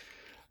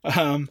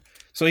 yeah.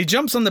 So he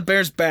jumps on the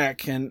bear's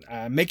back and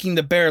making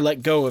the bear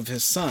let go of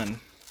his son.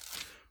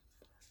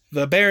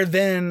 The bear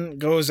then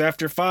goes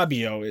after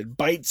Fabio. It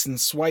bites and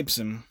swipes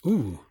him.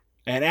 Ooh.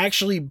 And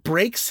actually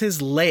breaks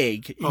his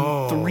leg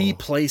in 3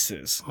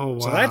 places. Oh, wow.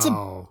 So that's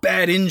a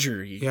bad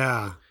injury.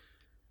 Yeah.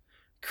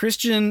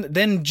 Christian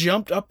then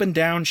jumped up and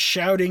down,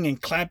 shouting and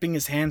clapping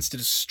his hands to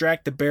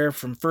distract the bear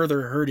from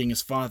further hurting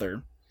his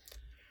father.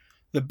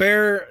 The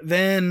bear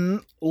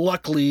then,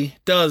 luckily,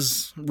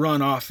 does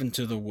run off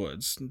into the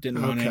woods.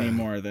 Didn't want any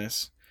more of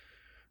this.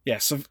 Yeah,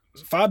 so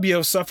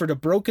Fabio suffered a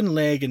broken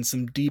leg and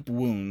some deep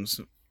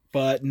wounds,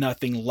 but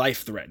nothing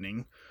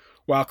life-threatening,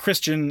 while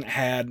Christian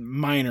had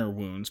minor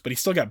wounds, but he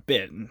still got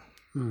bitten.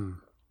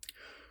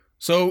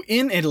 So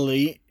in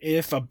Italy,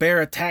 if a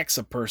bear attacks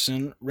a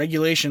person,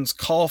 regulations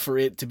call for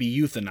it to be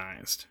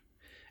euthanized.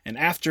 And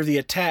after the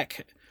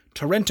attack,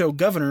 Trento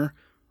governor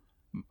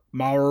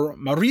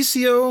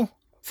Maurizio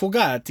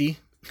Fugatti,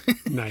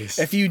 Nice.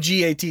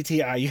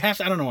 Fugatti, you have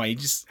to, I don't know why,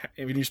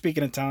 when you're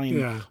speaking Italian,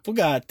 Yeah.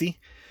 Fugatti,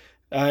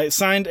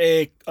 signed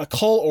a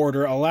cull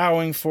order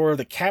allowing for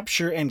the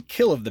capture and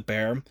kill of the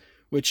bear,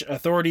 which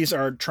authorities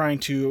are trying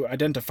to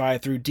identify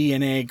through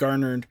DNA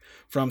garnered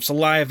from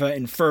saliva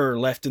and fur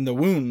left in the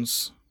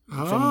wounds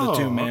from the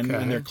two men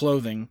and their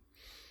clothing.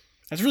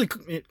 That's really,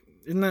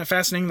 isn't that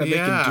fascinating that they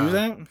can do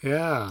that?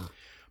 Yeah.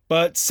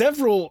 But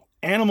several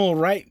animal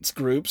rights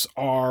groups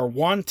are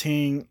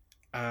wanting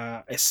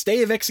a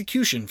stay of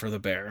execution for the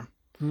bear,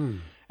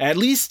 at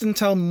least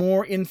until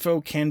more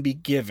info can be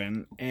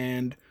given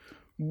and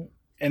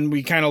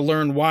we kind of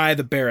learn why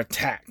the bear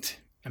attacked.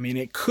 I mean,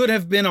 it could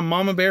have been a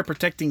mama bear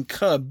protecting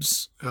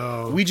cubs.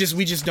 Oh. We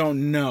just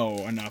don't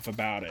know enough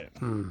about it.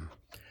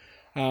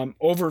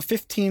 Over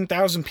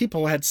 15,000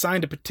 people had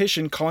signed a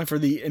petition calling for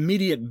the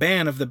immediate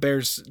ban of the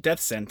bear's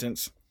death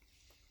sentence.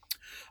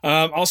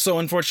 Also,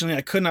 unfortunately,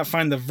 I could not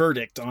find the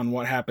verdict on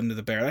what happened to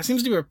the bear. That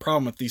seems to be a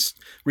problem with these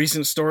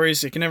recent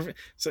stories. It can never,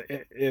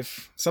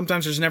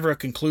 sometimes there's never a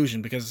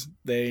conclusion because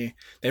they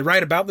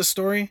write about the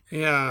story,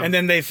 and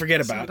then they forget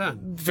about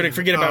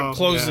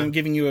closing,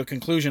 giving you a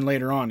conclusion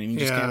later on, and you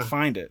just can't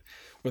find it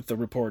with the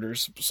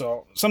reporters.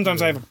 So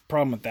sometimes I have a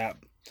problem with that.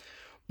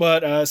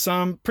 But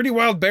some pretty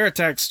wild bear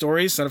attack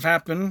stories that have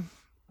happened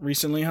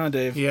recently, huh,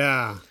 Dave?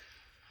 Yeah.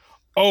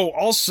 Oh,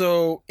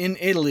 also in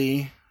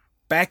Italy,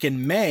 back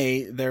in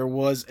May, there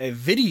was a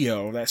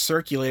video that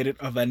circulated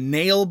of a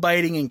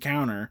nail-biting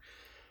encounter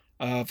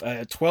of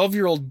a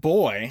 12-year-old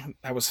boy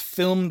that was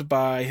filmed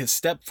by his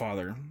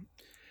stepfather.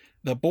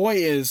 The boy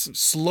is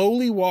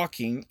slowly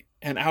walking,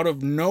 and out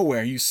of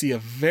nowhere, you see a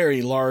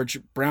very large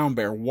brown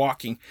bear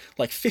walking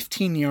like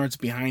 15 yards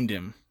behind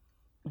him.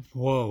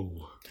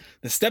 Whoa.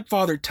 The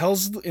stepfather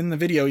tells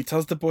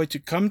the boy to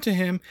come to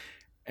him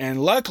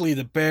And luckily,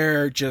 the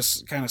bear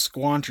just kind of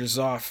squanders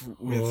off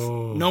with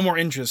no more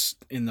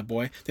interest in the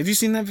boy. Have you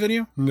seen that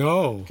video?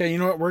 No. Okay, you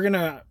know what? We're going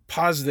to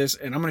pause this,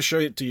 and I'm going to show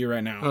it to you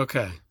right now.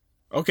 Okay.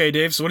 Okay,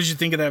 Dave, so what did you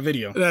think of that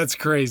video? That's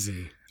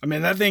crazy. I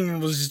mean, that thing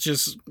was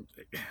just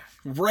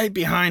right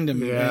behind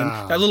him. Yeah.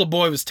 And that little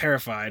boy was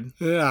terrified.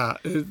 Yeah.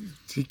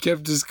 He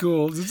kept his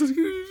cool.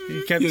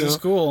 He kept his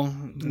cool.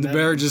 The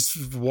bear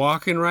just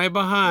walking right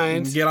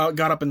behind. Got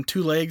up in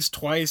two legs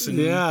twice and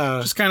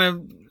just kind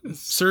of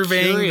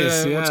surveying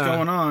Curious, what's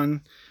going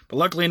on. But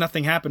luckily,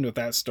 nothing happened with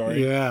that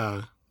story.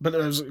 Yeah. But it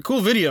was a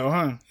cool video,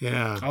 huh?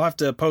 Yeah. I'll have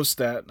to post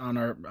that on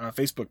our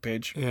Facebook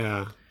page.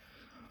 Yeah.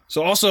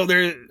 So also,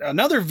 there's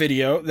another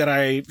video that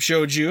I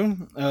showed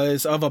you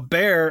is of a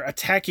bear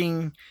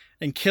attacking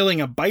and killing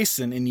a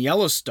bison in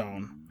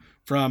Yellowstone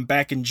from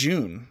back in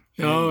June.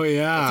 Oh,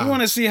 yeah. If you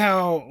want to see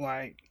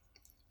how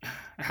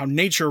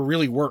nature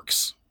really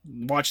works,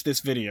 watch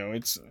this video.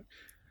 It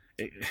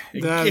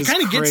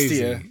kind of gets to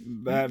you,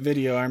 that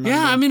video. I remember.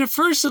 Yeah, I mean, at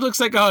first it looks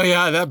like, oh,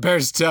 yeah, that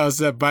bear's tells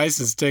that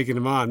bison's taking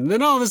him on. And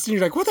then all of a sudden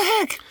you're like, what the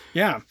heck?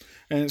 Yeah.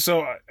 And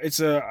so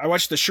I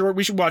watched the short,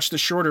 we should watch the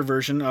shorter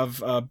version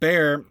of a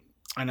bear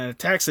and it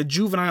attacks a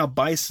juvenile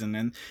bison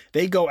and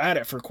they go at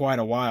it for quite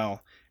a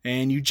while.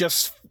 And you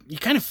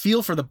kind of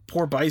feel for the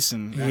poor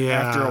bison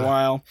after a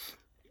while.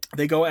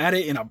 They go at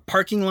it in a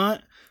parking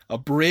lot, a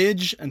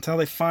bridge, until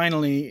they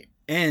finally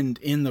end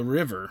in the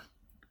river.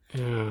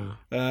 Yeah.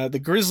 The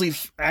grizzly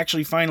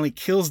actually finally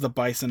kills the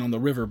bison on the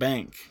river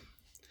bank.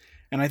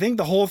 And I think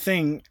the whole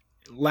thing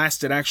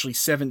lasted actually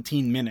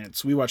 17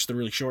 minutes. We watched the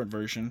really short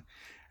version.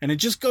 And it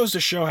just goes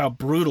to show how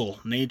brutal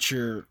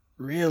nature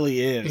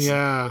really is.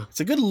 Yeah. It's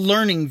a good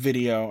learning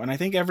video, and I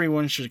think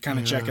everyone should kind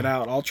of check it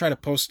out. I'll try to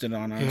post it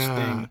on our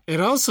thing.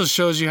 It also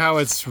shows you how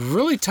it's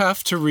really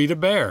tough to read a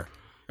bear.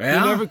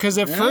 Yeah. Because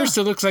at first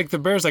it looks like the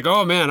bear's like,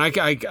 oh man, I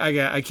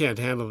can't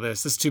handle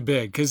this. It's too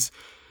big. Because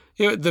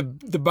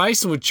the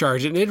bison would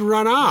charge it and it'd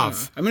run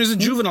off. Yeah. I mean, it's a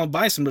juvenile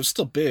bison, but it's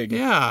still big.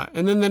 Yeah.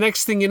 And then the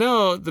next thing you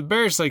know, the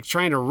bear's like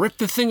trying to rip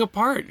the thing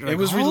apart. You're It like,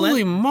 was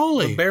holy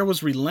moly. The bear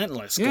was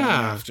relentless going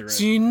after it.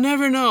 So you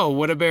never know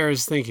what a bear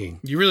is thinking.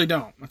 You really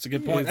don't. That's a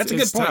good point. That's a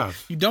good point.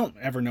 Tough. You don't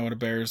ever know what a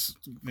bear is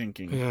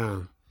thinking.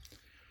 Yeah.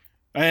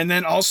 And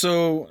then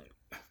also,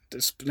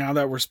 now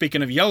that we're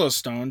speaking of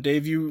Yellowstone,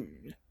 Dave,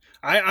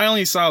 I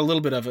only saw a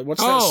little bit of it.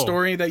 What's that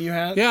story that you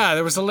had? Yeah,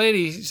 there was a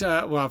lady.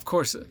 Well, of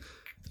course,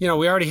 we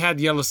already had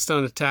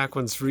Yellowstone attack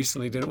ones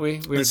recently, didn't we?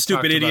 The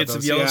stupid idiots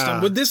of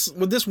Yellowstone. Yeah.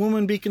 Would this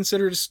woman be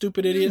considered a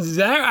stupid idiot?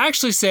 They're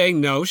actually saying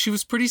no. She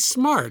was pretty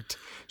smart.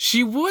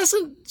 She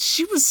wasn't.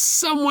 She was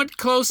somewhat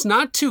close,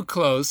 not too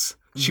close.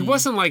 She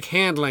wasn't like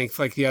hand length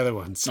like the other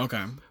ones.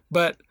 Okay.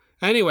 But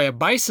anyway, a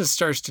bison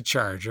starts to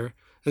charge her,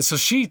 and so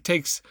she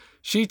takes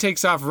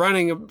off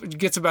running,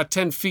 gets about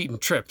 10 feet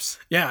and trips.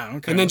 Yeah,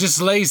 okay. And then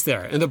just lays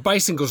there. And the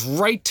bison goes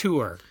right to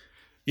her.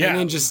 Yeah. And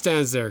then just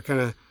stands there kind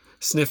of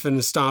sniffing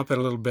and stomping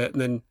a little bit.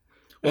 And then...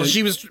 Well,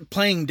 she was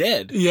playing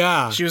dead.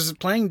 Yeah. She was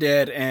playing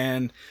dead.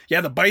 And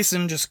the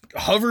bison just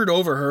hovered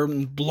over her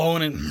and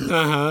blowing it.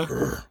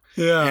 Uh-huh.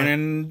 Yeah. And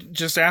then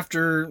just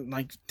after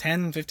like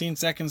 10, 15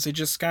 seconds, it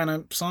just kind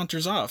of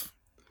saunters off.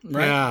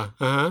 Right? Yeah.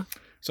 Uh-huh.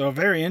 So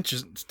very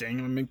interesting.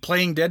 I mean,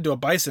 playing dead to a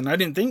bison, I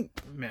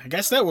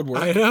guess that would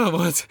work. I know.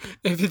 But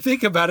if you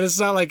think about it, it's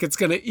not like it's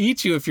going to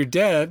eat you if you're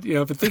dead.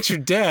 If it thinks you're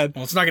dead.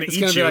 Well, it's not going to eat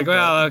you. It's going to be like,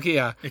 well, okay,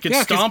 yeah. It could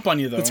stomp on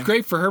you, though. It's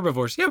great for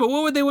herbivores. Yeah, but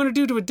what would they want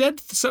to do to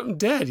something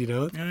dead,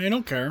 Yeah, they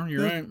don't care.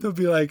 You're right. They'll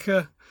be like,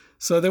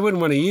 so they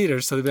wouldn't want to eat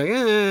her. So they'd be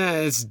like,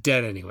 it's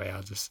dead anyway.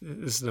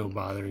 It's no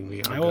bothering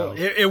me. I'll go.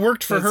 It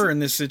worked for her in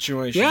this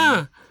situation.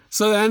 Yeah.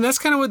 So, and that's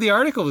kind of what the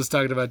article was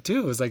talking about too.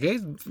 It was like, hey,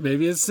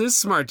 maybe it's this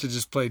smart to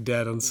just play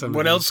dead on somebody.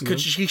 What else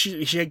could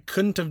she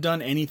couldn't have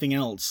done anything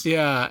else?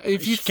 Yeah,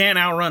 if you can't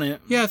outrun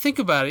it. Yeah, think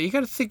about it. You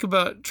got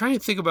to try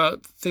and think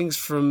about things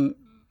from,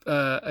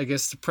 I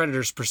guess, the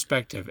predator's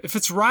perspective. If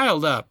it's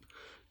riled up,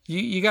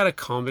 you got to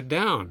calm it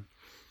down.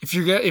 If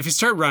you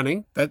start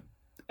running, that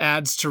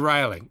adds to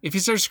riling. If you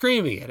start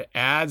screaming, it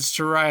adds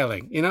to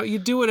riling. You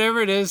do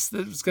whatever it is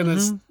that's going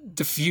to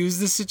diffuse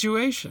the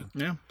situation.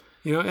 Yeah.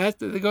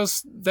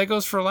 That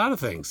goes for a lot of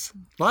things.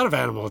 A lot of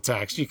animal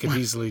attacks you can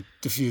easily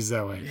diffuse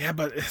that way. Yeah,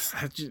 but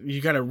you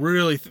got to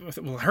really...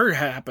 her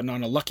happened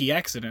on a lucky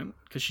accident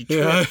because she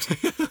tripped.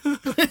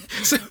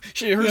 So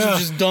hers was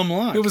just dumb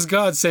luck. It was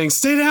God saying,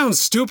 "Stay down,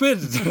 stupid."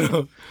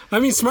 I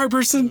mean, smart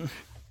person,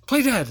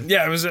 play dead.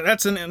 Yeah,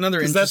 that's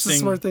another interesting... That's the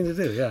smart thing to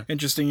do, yeah.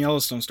 Interesting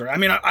Yellowstone story. I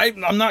mean,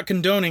 I'm not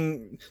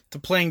condoning to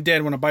playing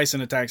dead when a bison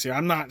attacks you.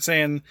 I'm not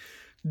saying...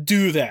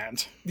 do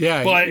that.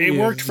 Yeah. But it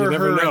worked for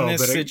her in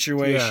this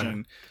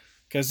situation.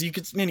 Because you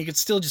could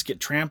still just get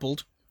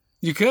trampled.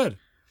 You could.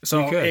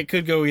 So it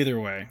could go either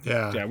way.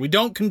 Yeah. Yeah. We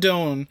don't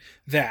condone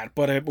that,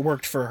 but it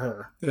worked for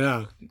her.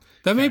 Yeah.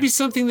 That may be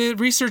something that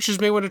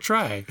researchers may want to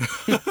try.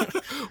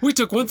 We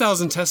took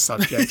 1,000 test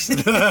subjects.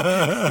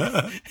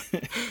 That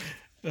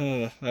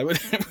would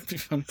be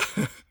fun.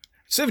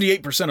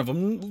 78% of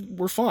them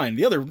were fine.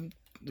 The other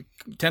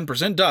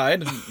 10%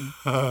 died.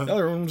 The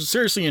other one was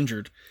seriously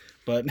injured.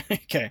 But,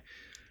 okay.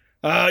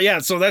 Yeah,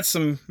 so that's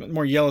some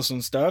more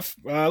Yellowstone stuff.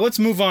 Let's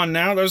move on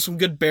now. There's some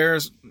good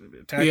bears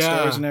attack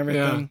stories and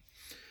everything. Yeah.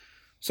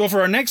 So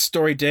for our next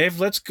story, Dave,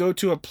 let's go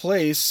to a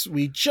place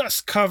we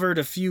just covered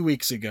a few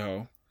weeks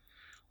ago.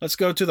 Let's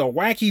go to the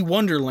wacky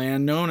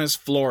wonderland known as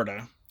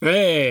Florida.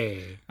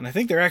 Hey. And I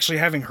think they're actually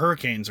having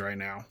hurricanes right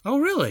now. Oh,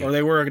 really? Or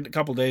they were a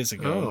couple days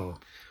ago. Oh.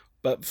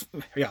 But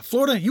yeah,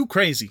 Florida, you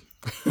crazy.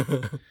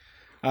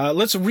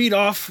 Let's read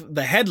off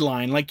the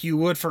headline like you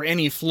would for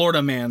any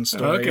Florida man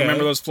story. Okay.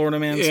 Remember those Florida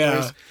man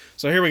stories?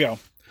 So here we go.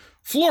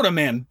 Florida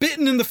man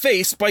bitten in the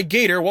face by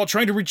gator while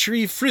trying to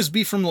retrieve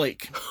frisbee from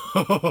lake.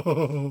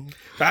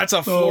 That's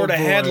a Florida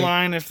boy.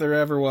 headline if there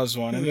ever was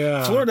one. And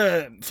Yeah.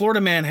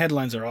 Florida man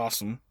headlines are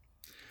awesome.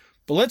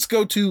 But let's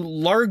go to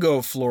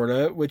Largo,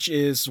 Florida, which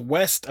is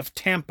west of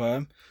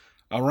Tampa,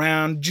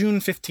 around June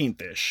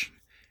 15th-ish.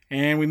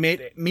 And we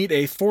meet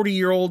a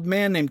 40-year-old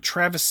man named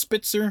Travis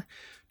Spitzer.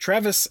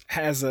 Travis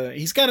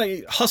he's got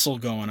a hustle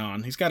going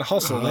on. He's got a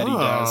hustle that he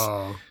does.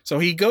 Oh. So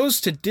he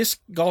goes to disc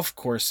golf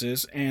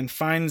courses and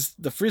finds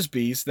the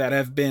frisbees that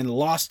have been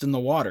lost in the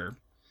water.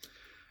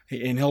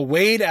 And he'll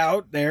wade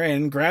out there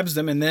and grabs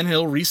them, and then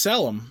he'll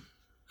resell them.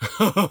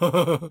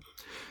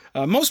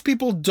 Most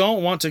people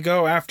don't want to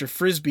go after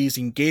frisbees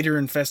in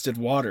gator-infested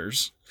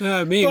waters.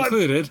 Me But-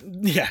 included.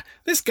 Yeah,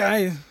 this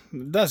guy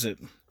does it.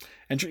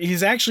 And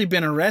he's actually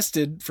been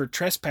arrested for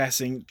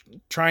trespassing,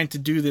 trying to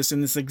do this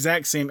in this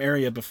exact same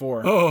area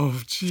before.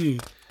 Oh, gee.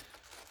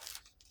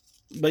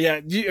 But yeah,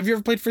 have you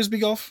ever played frisbee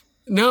golf?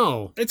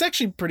 No. It's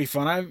actually pretty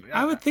fun.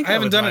 I would think I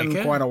haven't would done like it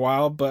in quite a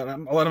while, but a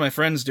lot of my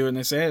friends do, and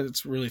they say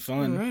it's really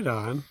fun. Right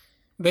on.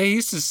 They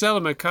used to sell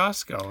them at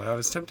Costco, and I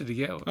was tempted to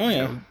get one. Oh,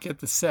 yeah. Get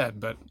the set,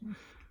 but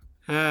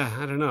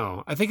I don't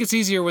know. I think it's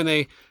easier when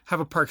they have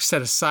a park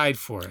set aside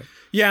for it.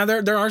 Yeah,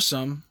 there are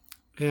some.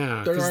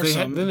 Yeah, There are because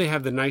some. then they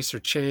have the nicer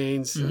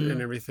chains Mhm.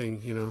 and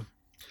everything, you know.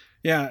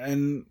 Yeah,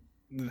 and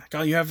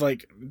God, you have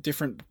like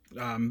different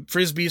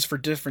frisbees for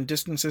different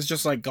distances,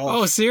 just like golf.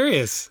 Oh,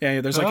 serious?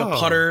 Yeah, there's like a Oh.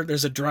 putter,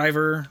 there's a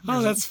driver.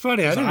 Oh, there's that's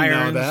funny. I there's didn't know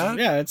irons. that.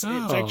 Yeah, it's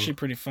Oh. actually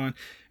pretty fun.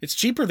 It's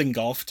cheaper than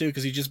golf too,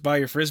 because you just buy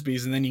your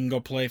frisbees and then you can go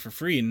play for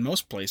free in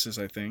most places,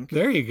 I think.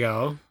 There you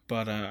go.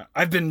 But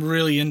I've been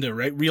really into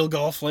real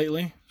golf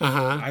lately.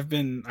 Uh-huh. I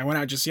went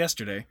out just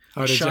yesterday.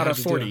 Oh, did you? Shot a How'd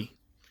you do? 40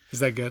 Is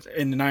that good?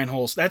 in the 9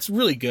 holes. That's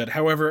really good.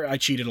 However, I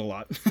cheated a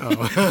lot.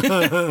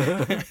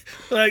 Oh.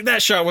 Like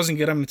that shot wasn't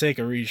good. I'm gonna take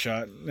a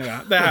reshot.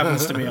 Yeah, that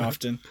happens to me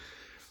often.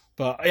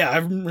 But yeah,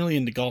 I'm really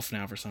into golf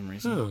now for some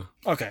reason. Oh.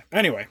 Okay.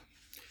 Anyway,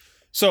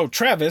 so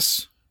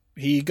Travis,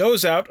 he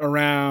goes out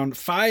around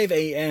 5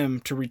 a.m.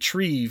 to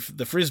retrieve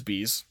the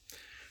frisbees.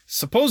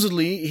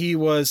 Supposedly, he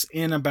was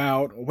in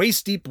about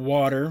waist deep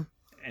water,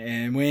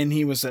 and when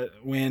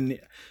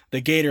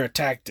the gator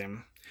attacked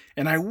him.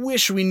 And I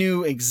wish we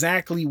knew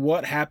exactly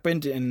what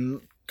happened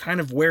and kind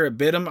of where it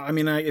bit him. I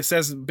mean, it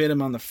says it bit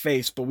him on the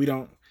face, but we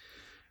don't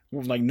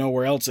know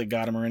where else it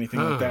got him or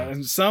anything like that.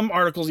 And some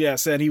articles,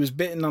 said he was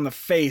bitten on the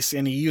face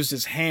and he used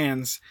his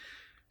hands.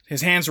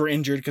 His hands were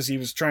injured because he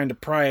was trying to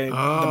pry the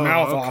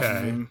mouth off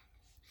of him.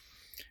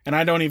 And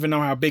I don't even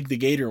know how big the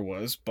gator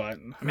was, but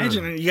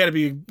imagine you got to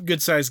be a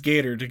good sized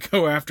gator to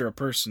go after a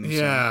person. So.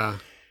 Yeah.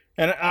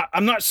 And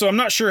I'm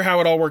not sure how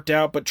it all worked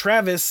out, but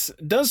Travis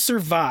does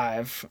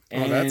survive.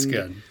 And that's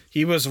good.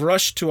 He was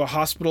rushed to a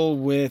hospital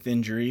with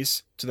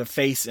injuries to the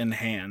face and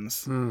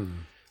hands.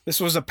 This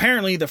was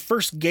apparently the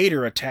first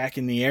gator attack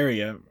in the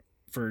area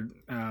for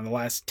the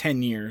last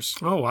 10 years.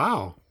 Oh,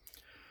 wow.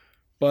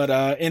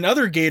 But in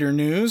other gator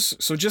news,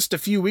 so just a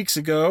few weeks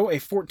ago, a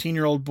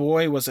 14-year-old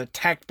boy was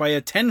attacked by a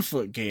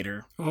 10-foot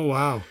gator Oh,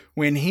 wow.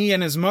 when he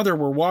and his mother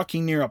were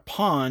walking near a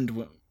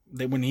pond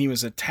when he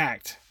was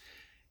attacked.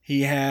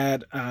 He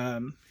had I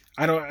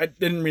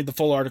didn't read the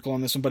full article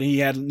on this one, but he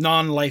had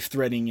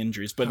non-life-threatening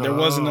injuries, but there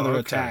was another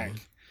attack.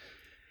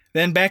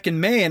 Then back in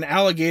May, an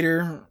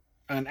alligator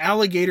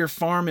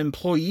farm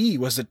employee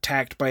was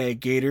attacked by a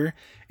gator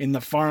in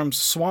the farm's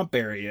swamp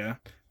area.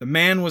 The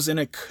man was in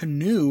a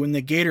canoe and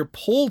the gator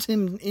pulled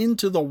him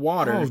into the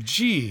water Oh,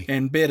 gee.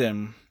 and bit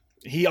him.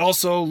 He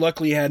also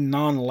luckily had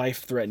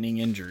non-life-threatening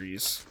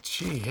injuries.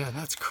 Gee, yeah,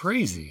 that's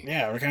crazy.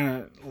 Yeah, we're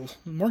kind of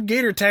more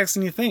gator attacks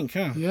than you think,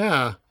 huh?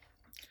 Yeah.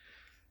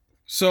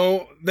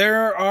 So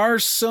those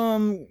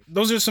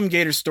are some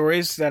gator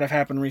stories that have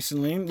happened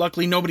recently.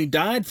 Luckily, nobody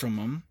died from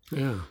them.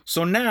 Yeah.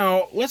 So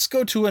now let's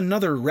go to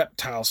another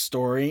reptile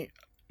story.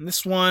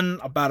 This one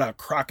about a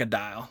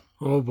crocodile.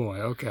 Oh, boy.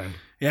 Okay.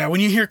 Yeah,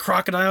 when you hear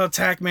crocodile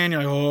attack, man,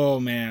 you're like,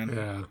 oh, man.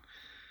 Yeah.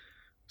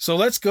 So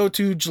let's go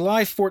to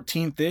July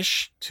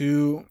 14th-ish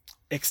to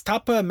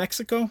Ixtapa,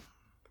 Mexico.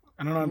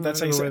 I don't know if that's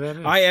how you say it.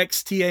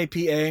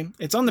 Ixtapa.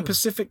 It's on the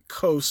Pacific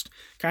coast,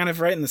 kind of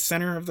right in the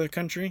center of the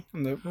country,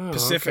 on the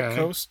Pacific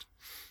coast.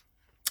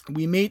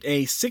 We meet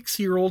a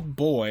 6-year-old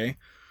boy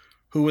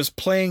who was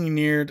playing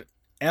near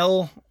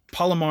El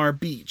Palomar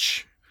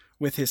Beach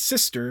with his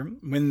sister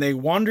when they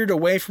wandered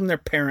away from their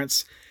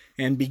parents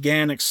and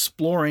began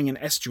exploring an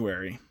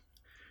estuary,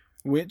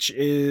 which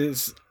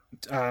is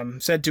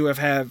said to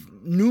have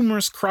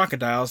numerous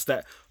crocodiles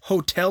that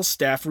hotel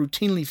staff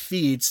routinely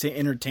feeds to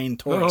entertain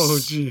tourists. Oh,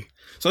 gee.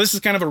 So this is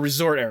kind of a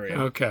resort area.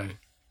 Okay.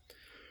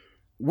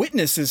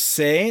 Witnesses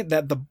say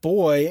that the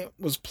boy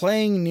was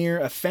playing near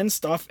a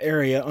fenced-off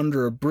area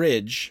under a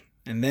bridge,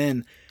 and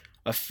then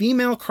a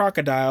female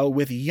crocodile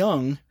with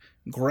young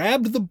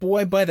grabbed the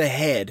boy by the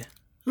head,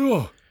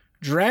 Oh.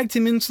 dragged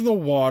him into the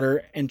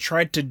water, and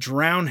tried to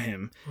drown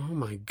him Oh,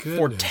 my goodness.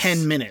 for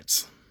 10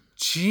 minutes.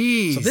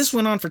 Jeez. So this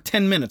went on for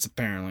 10 minutes,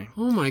 apparently.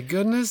 Oh, my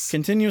goodness.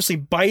 Continuously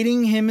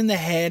biting him in the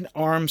head,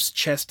 arms,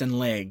 chest, and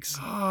legs.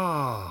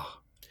 Oh.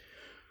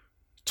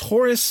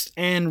 Tourists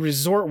and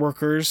resort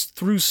workers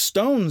threw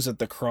stones at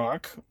the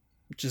croc,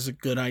 which is a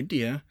good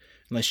idea,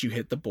 unless you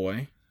hit the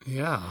boy.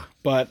 Yeah.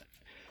 But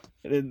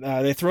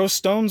they throw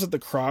stones at the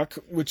croc,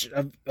 which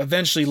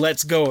eventually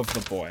lets go of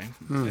the boy,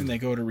 and they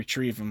go to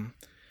retrieve him.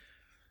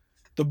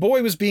 The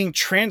boy was being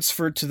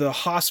transferred to the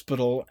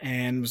hospital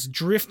and was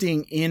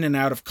drifting in and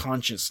out of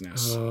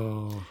consciousness.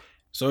 Oh.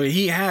 So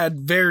he had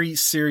very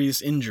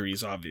serious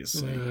injuries,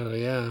 obviously. Oh,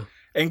 yeah.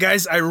 And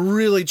guys, I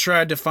really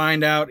tried to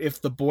find out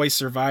if the boy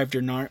survived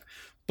or not,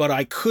 but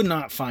I could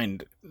not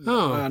find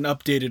an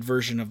updated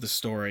version of the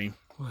story.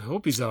 Well, I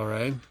hope he's all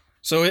right.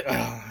 So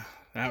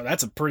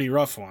that's a pretty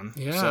rough one.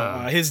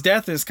 Yeah. So his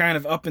death is kind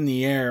of up in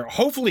the air.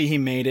 Hopefully he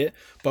made it,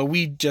 but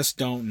we just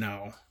don't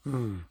know.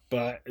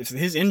 But if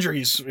his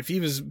injuries, if he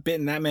was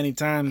bitten that many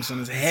times on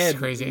his head,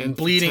 crazy. and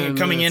bleeding and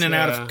coming in and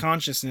out yeah. of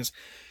consciousness,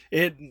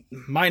 it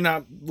might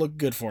not look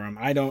good for him.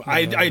 I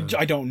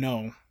don't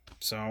know.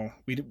 So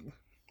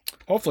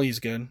hopefully he's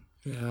good.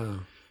 Yeah.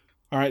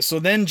 All right, so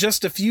then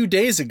just a few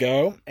days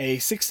ago, a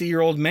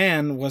 60-year-old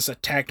man was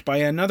attacked by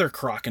another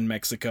croc in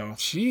Mexico.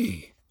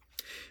 Gee.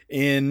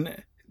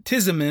 In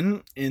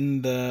Tizimin,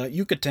 in the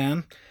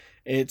Yucatan,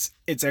 it's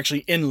actually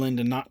inland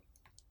and not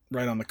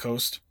right on the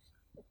coast.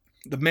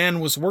 The man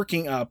was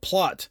working a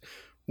plot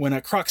when a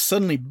croc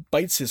suddenly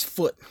bites his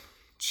foot.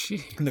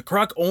 Gee. And the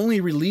croc only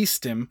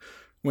released him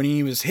when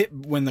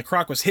the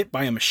croc was hit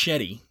by a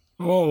machete.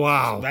 Oh,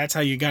 wow. So that's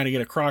how you got to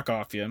get a croc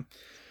off you.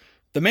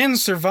 The man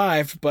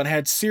survived, but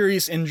had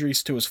serious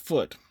injuries to his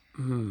foot.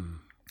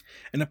 And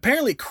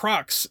apparently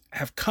crocs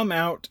have come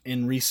out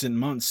in recent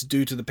months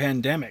due to the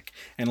pandemic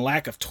and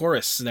lack of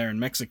tourists there in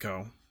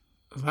Mexico.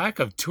 Lack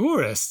of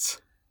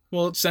tourists?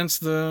 Well, since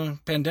the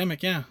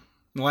pandemic, yeah.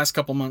 In the last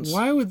couple months.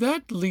 Why would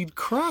that lead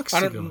crocs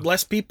to go?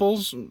 Less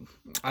people's,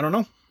 I don't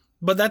know.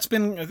 But that's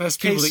been a Less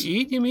case. people to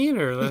eat, you mean,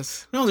 or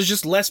less? No, there's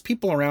just less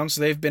people around,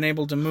 so they've been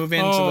able to move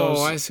into those.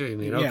 Oh, I see what you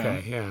mean.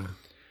 Okay, yeah.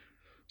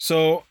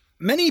 So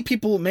many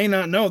people may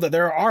not know that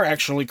there are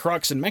actually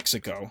crocs in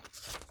Mexico.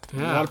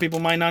 Yeah. A lot of people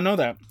might not know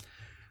that.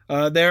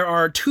 There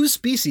are two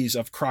species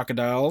of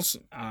crocodiles,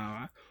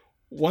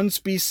 one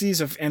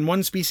species of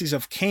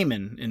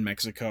caiman in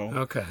Mexico.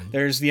 Okay.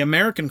 There's the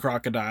American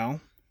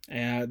crocodile,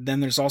 then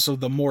there's also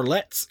the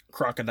Morlet's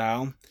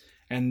crocodile,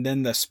 and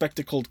then the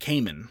spectacled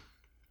caiman.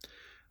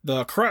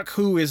 The croc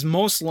who is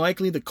most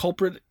likely the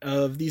culprit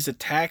of these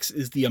attacks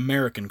is the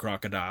American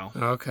crocodile.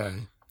 Okay.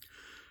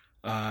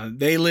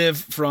 They live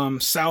from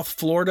South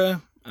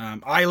Florida,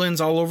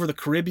 islands all over the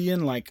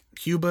Caribbean like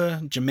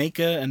Cuba,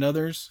 Jamaica, and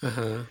others.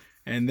 Uh-huh.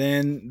 And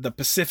then the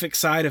Pacific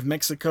side of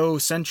Mexico,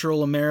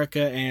 Central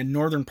America, and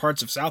northern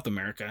parts of South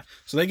America.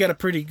 So they got a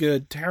pretty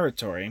good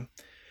territory.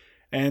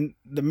 And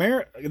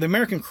the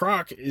American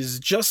croc is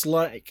just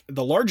like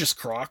the largest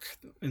croc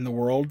in the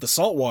world, the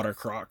saltwater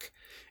croc,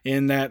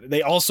 in that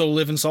they also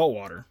live in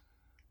saltwater.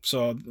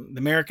 So the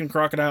American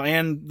crocodile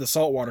and the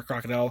saltwater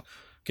crocodile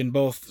can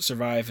both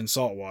survive in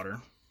saltwater.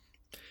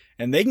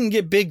 And they can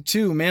get big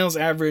too. Males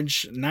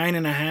average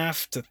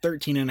 9.5 to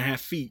 13.5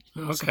 feet.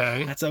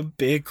 Okay. So that's a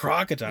big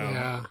crocodile.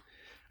 Yeah.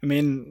 I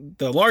mean,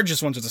 the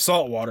largest ones are the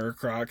saltwater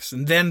crocs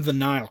and then the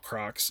Nile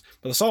crocs.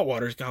 But the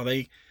saltwater,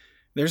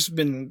 there's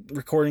been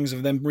recordings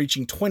of them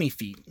reaching 20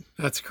 feet.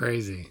 That's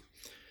crazy.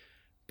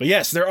 But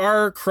yes, there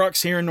are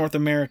crocs here in North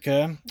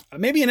America.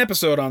 Maybe an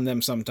episode on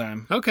them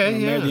sometime. Okay,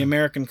 yeah. The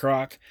American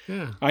croc.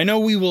 Yeah. I know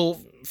we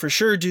will for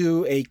sure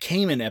do a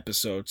caiman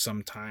episode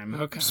sometime.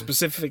 Okay.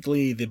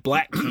 Specifically the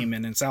black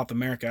caiman in South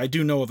America. I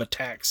do know of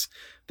attacks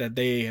that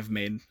they have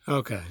made.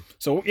 Okay.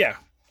 So yeah,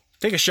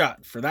 take a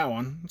shot for that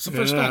one. It's the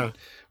first Yeah. one.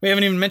 We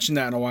haven't even mentioned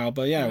that in a while,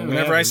 but yeah,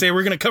 whenever I say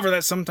we're going to cover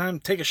that sometime,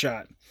 take a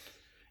shot.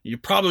 You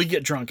probably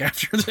get drunk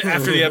after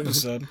the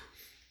episode.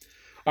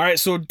 All right,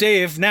 so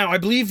Dave, now I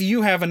believe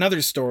you have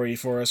another story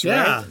for us,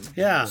 right?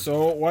 Yeah.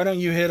 So why don't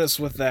you hit us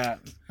with that?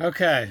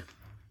 Okay.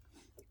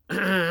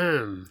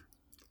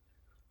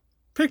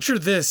 Picture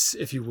this,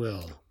 if you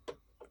will.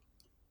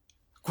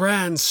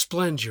 Grand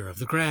splendor of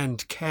the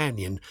Grand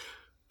Canyon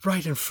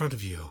right in front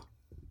of you.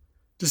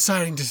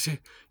 Deciding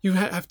you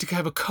have to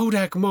have a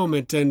Kodak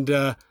moment, and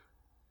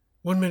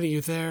 1 minute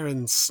you're there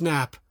and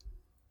snap,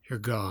 you're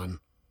gone.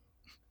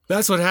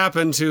 That's what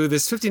happened to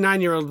this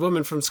 59-year-old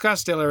woman from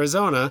Scottsdale,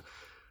 Arizona,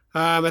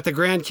 at the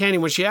Grand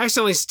Canyon when she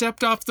accidentally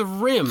stepped off the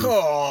rim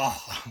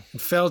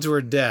and fell to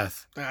her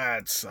death.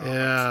 That sucks.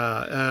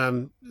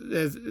 Yeah,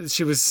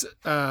 she was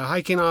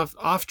hiking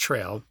off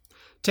trail,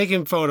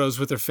 taking photos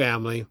with her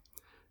family.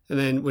 And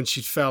then when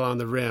she fell on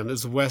the rim, it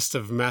was west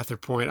of Mather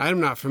Point.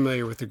 I'm not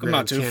familiar with the Grand I'm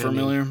not too Canyon.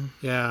 familiar.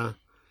 Yeah.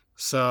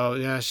 So,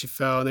 yeah, she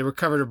fell, and they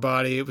recovered her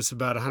body. It was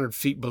about 100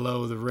 feet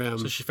below the rim.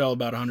 So she fell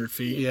about 100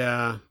 feet.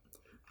 Yeah.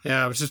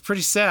 Yeah, which is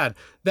pretty sad.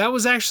 That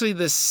was actually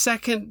the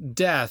second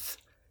death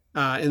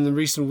in the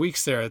recent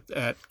weeks there at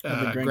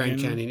the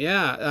Grand Canyon.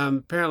 Yeah.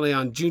 Apparently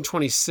on June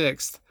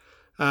 26th,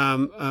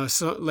 a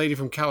lady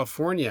from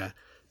California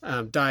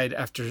died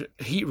after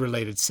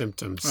heat-related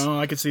symptoms. Oh,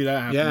 I could see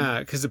that happening. Yeah,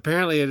 because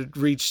apparently it had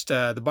reached,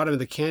 the bottom of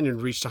the canyon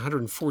reached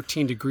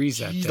 114 degrees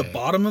that day. The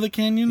bottom of the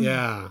canyon?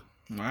 Yeah.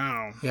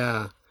 Wow.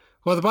 Yeah.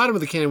 Well, the bottom of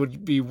the canyon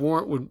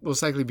would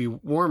most likely be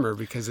warmer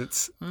because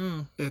it's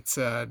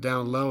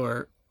down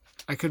lower.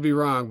 I could be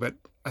wrong, but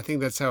I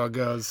think that's how it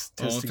goes.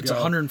 If it's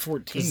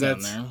 114 down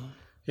there.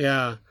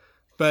 Yeah.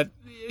 But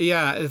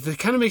yeah, it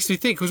kind of makes me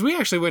think because we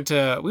actually went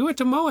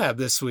to Moab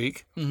this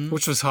week,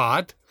 which was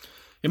hot.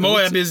 Yeah,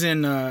 Moab is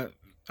in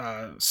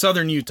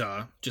southern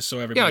Utah, just so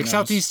everybody knows.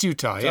 southeast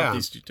Utah.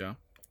 Southeast Utah.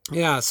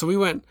 Yeah. So we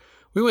went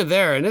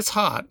there, and it's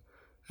hot.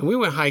 And we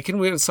went hiking.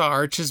 We went and saw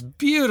Arches.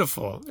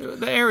 Beautiful.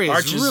 The area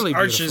is really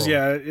beautiful. Arches,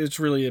 yeah, it's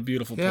really a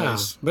beautiful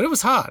place. But it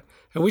was hot.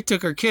 And we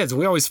took our kids, and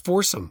we always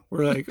force them.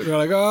 They're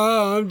like,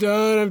 oh, I'm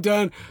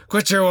done.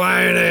 Quit your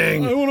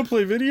whining. I want to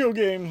play video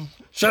games.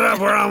 Shut up,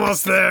 we're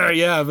almost there.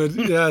 Yeah,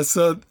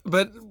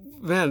 but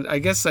man, I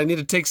guess I need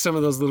to take some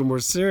of those a little more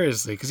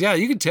seriously. Because, yeah,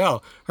 you can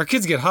tell. Our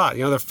kids get hot.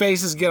 Their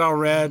faces get all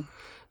red.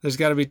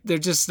 They're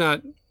just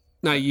not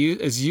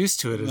as used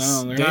to it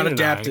as they're Dan not and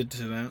adapted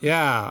to that.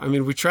 Yeah, I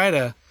mean, we try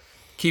to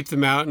keep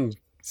them out and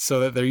so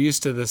that they're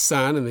used to the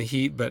sun and the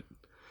heat, but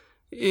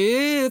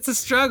it's a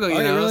struggle, It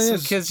really Some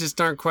is. kids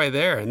just aren't quite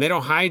there, and they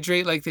don't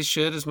hydrate like they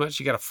should as much.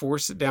 You got to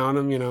force it down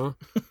them, They're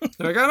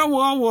like, I don't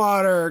want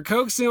water.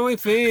 Coke's the only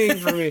thing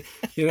for me,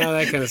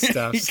 that kind of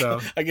stuff. So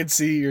I could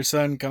see your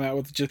son come out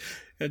with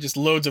just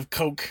loads of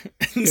Coke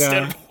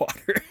instead of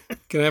water.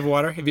 Can I have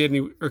water? Have you had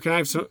any? Or can I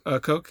have some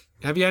Coke?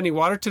 Have you had any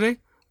water today?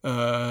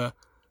 Yeah.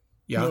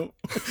 No.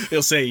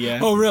 He'll say yeah.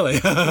 Oh, really?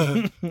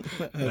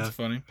 That's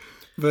funny.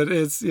 But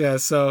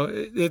so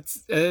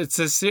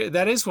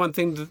that is one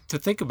thing to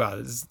think about.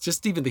 Is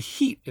just even the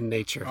heat in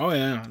nature. Oh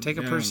yeah, Take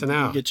a person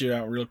out. Get you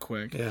out real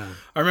quick. Yeah.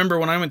 I remember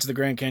when I went to the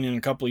Grand Canyon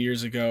a couple of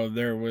years ago.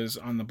 There was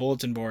on the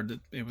bulletin board that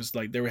it was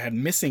like they had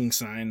missing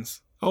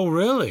signs Oh,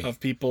 really? of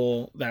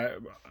people that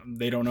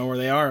they don't know where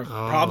they are.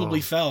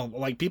 Probably fell.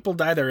 Like people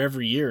die there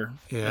every year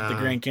at the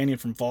Grand Canyon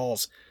from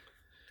falls.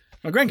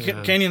 Now, Grand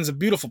Canyon's a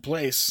beautiful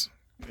place.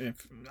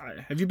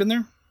 Have you been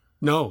there?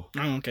 No.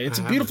 Oh, okay. It's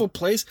a beautiful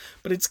place,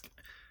 but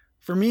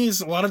for me, it's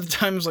a lot of the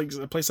times like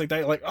a place like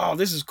that, like, oh,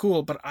 this is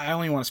cool, but I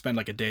only want to spend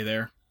like a day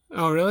there.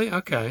 Oh, really?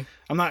 Okay.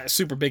 I'm not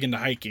super big into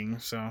hiking,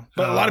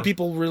 but a lot of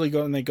people really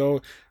go and they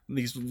go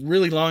these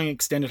really long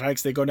extended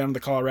hikes. They go down to the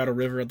Colorado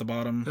River at the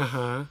bottom.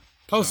 Uh-huh.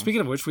 Oh, speaking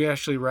of which, we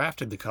actually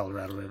rafted the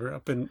Colorado River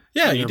up in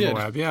you did.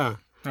 Moab. Yeah.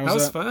 How That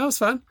was was fun. That was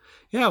fun.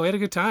 Yeah, we had a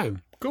good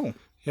time. Cool.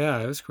 Yeah,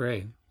 it was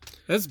great.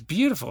 It's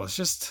beautiful. It's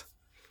just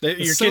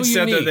Your so kids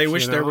said that they unique,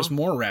 wish there was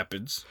more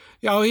rapids.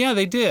 Oh yeah,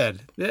 they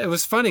did. It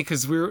was funny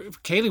because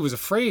Kaylee was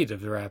afraid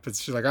of the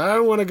rapids. She's like, I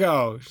don't want to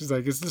go. She's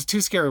like, it's just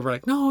too scary. We're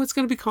like, no, it's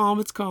gonna be calm.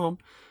 It's calm.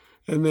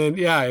 And then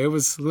it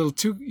was a little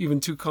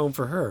too calm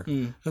for her.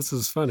 This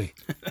was funny.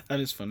 That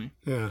is funny.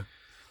 Yeah.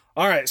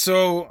 All right,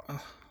 so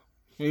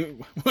we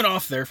went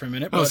off there for a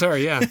minute. Oh,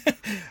 sorry. Yeah.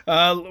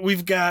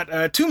 We've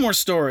got 2 more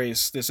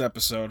stories this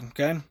episode.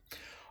 Okay.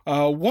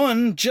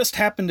 One just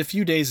happened a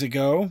few days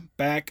ago,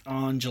 back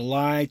on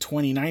July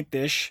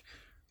 29th-ish.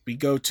 We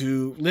go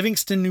to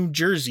Livingston, New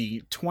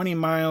Jersey, 20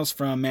 miles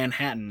from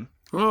Manhattan.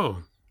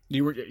 Oh.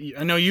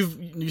 I know you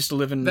used to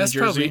live in New Jersey.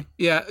 Probably,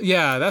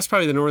 yeah. That's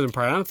probably the northern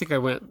part. I don't think I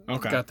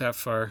got that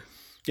far.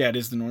 Yeah, it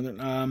is the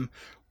northern.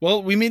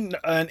 Well, we meet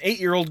an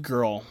 8-year-old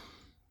girl.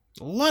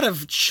 A lot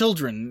of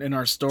children in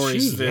our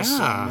stories.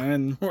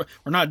 And we're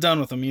not done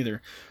with them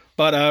either.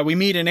 But we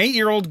meet an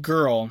 8-year-old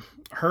girl.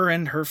 Her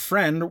and her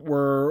friend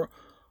were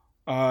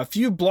a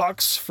few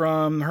blocks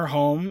from her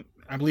home,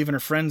 I believe in her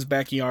friend's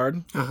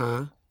backyard.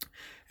 Uh-huh.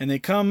 And they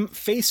come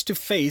face to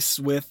face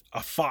with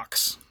a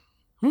fox.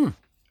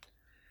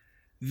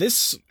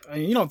 This,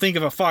 you don't think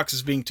of a fox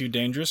as being too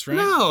dangerous, right?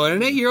 No,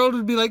 and an 8-year-old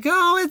would be like,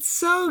 oh, it's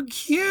so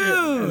cute.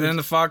 Yeah, and then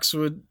the fox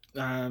would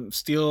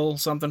steal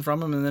something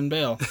from him and then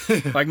bail.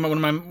 Like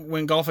when I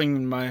went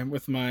golfing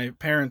with my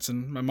parents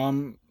and my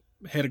mom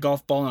hit a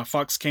golf ball and a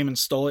fox came and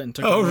stole it and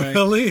took it away.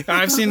 Oh, really?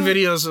 I've seen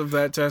videos of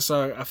that. I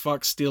saw a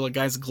fox steal a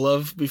guy's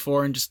glove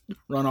before and just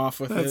run off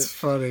with it. That's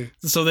funny.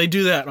 So they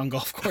do that on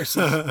golf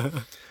courses.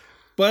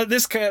 But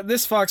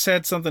this fox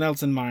had something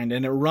else in mind,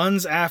 and it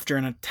runs after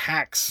and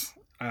attacks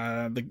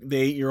the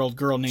 8-year-old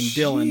girl named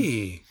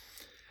Dylan.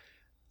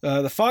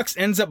 The fox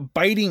ends up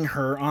biting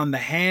her on the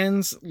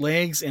hands,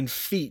 legs, and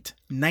feet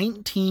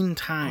 19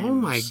 times. Oh,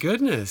 my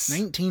goodness.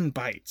 19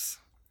 bites.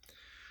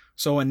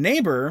 So a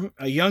neighbor,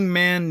 a young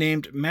man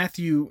named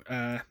Matthew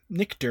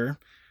Nichter,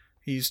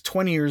 he's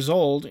 20 years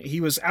old.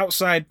 He was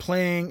outside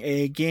playing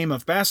a game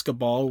of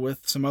basketball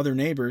with some other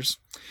neighbors.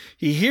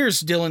 He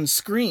hears Dylan's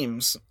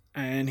screams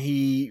and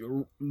he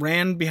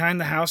ran behind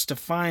the house to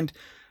find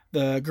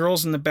the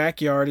girls in the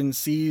backyard and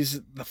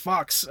sees the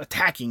fox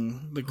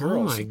attacking the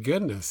girls. Oh, my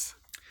goodness.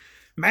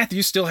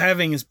 Matthew, still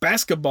having his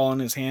basketball in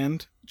his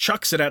hand,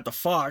 chucks it at the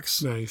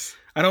fox. Nice.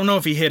 I don't know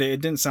if he hit it.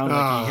 It didn't sound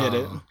like he hit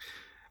it.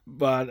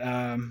 But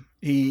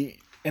he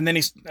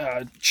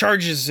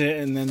charges it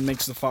and then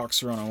makes the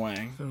fox run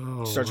away.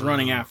 Starts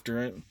running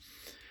after it.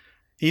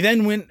 He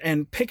then went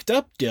and picked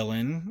up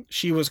Dylan.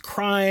 She was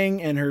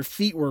crying and her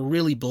feet were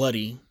really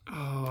bloody.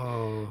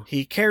 Oh.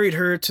 He carried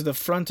her to the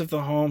front of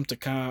the home to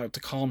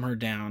calm her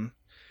down.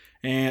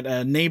 And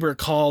a neighbor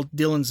called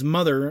Dylan's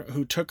mother,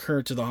 who took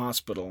her to the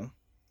hospital.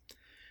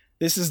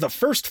 This is the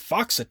first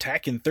fox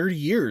attack in 30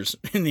 years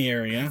in the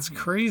area. That's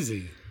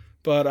crazy.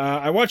 But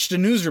I watched a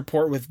news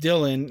report with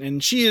Dylan,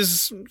 and she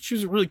was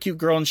a really cute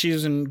girl, and she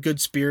was in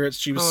good spirits.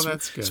 She was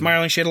that's good.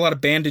 Smiling. She had a lot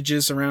of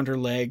bandages around her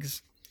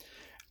legs.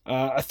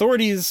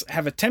 Authorities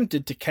have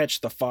attempted to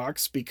catch the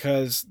fox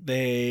because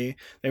they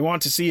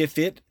want to see if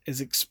it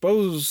is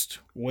exposed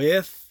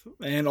with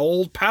an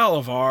old pal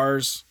of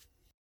ours.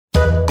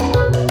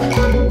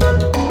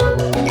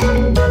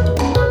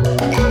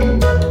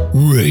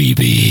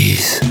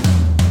 Rabies.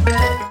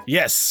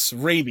 Yes,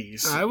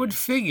 rabies. I would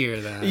figure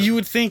that. You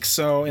would think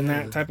so in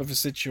that type of a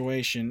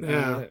situation.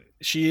 Yeah.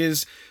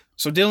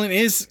 Dylan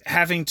is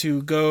having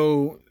to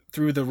go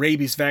through the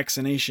rabies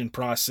vaccination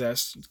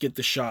process, get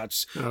the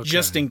shots,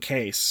 just in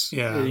case.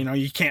 Yeah.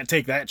 You can't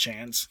take that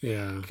chance.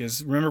 Yeah.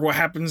 Because remember what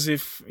happens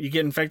if you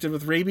get infected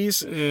with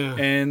rabies? Yeah.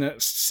 And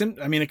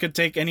it could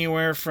take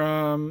anywhere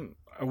from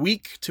a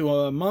week to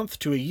a month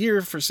to a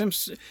year for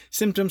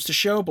symptoms to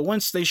show. But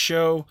once they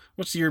show,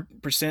 what's your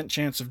percent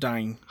chance of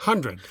dying?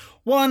 100.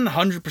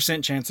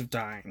 100% chance of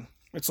dying.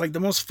 It's like the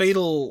most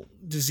fatal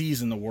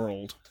disease in the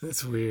world.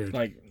 That's weird.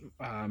 Like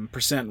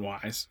percent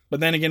wise.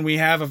 But then again, we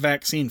have a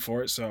vaccine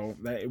for it, so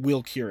that it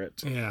will cure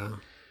it. Yeah.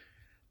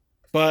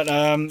 But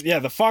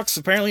the fox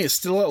apparently is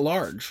still at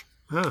large.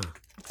 Huh.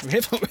 We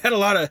had a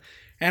lot of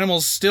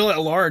animals still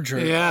at large.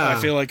 Yeah. I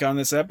feel like on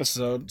this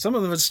episode, some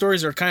of the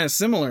stories are kind of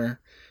similar.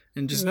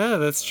 And just Yeah,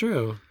 that's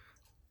true.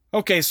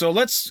 Okay, so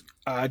let's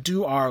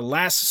do our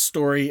last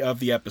story of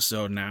the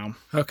episode now.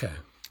 Okay.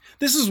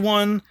 This is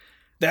one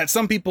that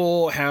some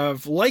people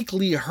have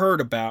likely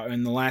heard about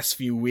in the last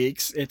few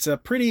weeks. It's a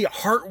pretty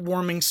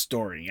heartwarming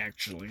story,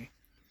 actually.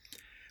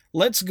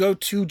 Let's go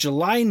to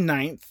July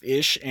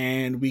 9th-ish,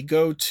 and we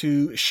go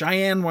to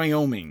Cheyenne,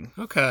 Wyoming.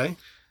 Okay.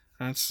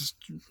 It's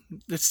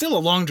still a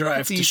long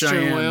drive to Eastern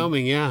Cheyenne.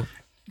 Wyoming, yeah.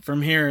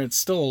 From here, it's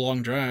still a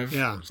long drive.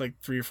 Yeah. It's like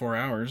 3 or 4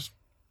 hours.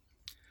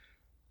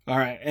 All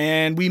right,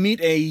 and we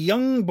meet a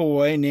young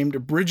boy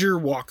named Bridger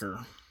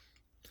Walker.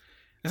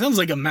 It sounds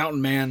like a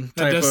mountain man type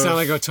That does of... sound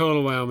like a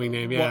total Wyoming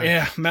name, yeah. Well,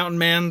 yeah, mountain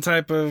man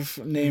type of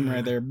name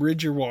right there.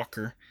 Bridger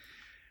Walker.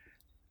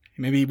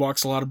 Maybe he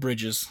walks a lot of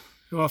bridges.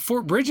 Well,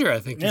 Fort Bridger, I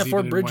think, is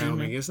Fort even Bridger, in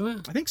Wyoming, yeah. isn't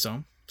it? I think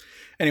so.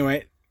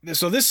 Anyway,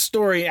 so this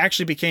story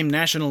actually became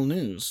national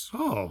news.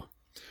 Oh.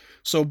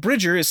 So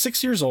Bridger is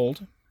 6 years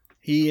old.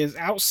 He is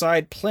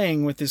outside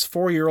playing with his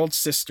 4-year-old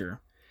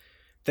sister.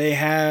 They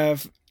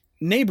have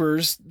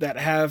neighbors that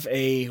have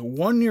a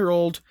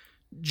 1-year-old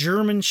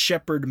German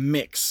Shepherd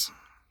mix.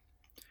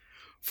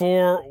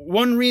 For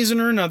one reason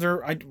or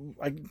another, I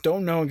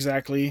don't know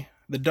exactly,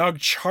 the dog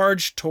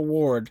charged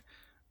toward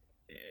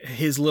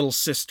his little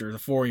sister, the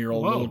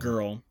 4-year-old little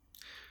girl.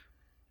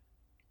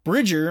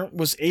 Bridger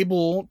was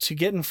able to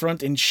get in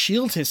front and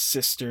shield his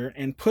sister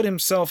and put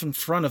himself in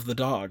front of the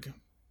dog.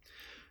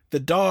 The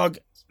dog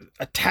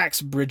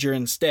attacks Bridger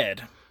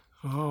instead.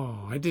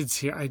 Oh, I did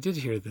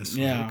hear this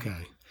one. Yeah.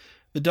 Okay.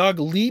 The dog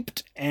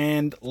leaped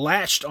and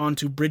latched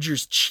onto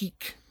Bridger's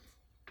cheek.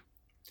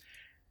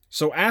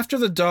 So after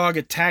the dog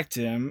attacked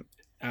him,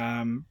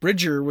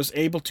 Bridger was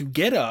able to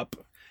get up,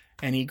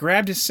 and he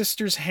grabbed his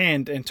sister's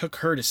hand and took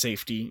her to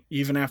safety,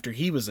 even after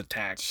he was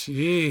attacked.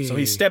 Jeez. So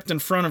he stepped in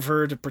front of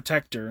her to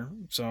protect her.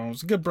 So it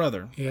was a good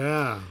brother.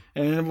 Yeah.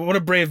 And what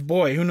a brave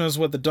boy. Who knows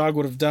what the dog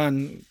would have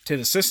done to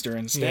the sister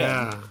instead.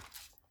 Yeah.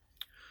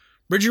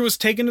 Bridger was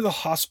taken to the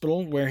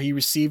hospital, where he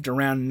received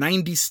around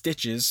 90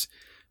 stitches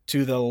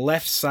to the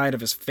left side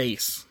of his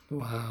face.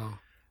 Wow.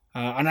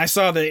 And I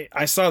saw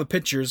the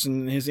pictures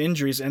and his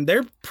injuries, and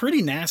they're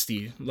pretty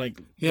nasty. Like,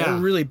 they're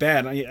really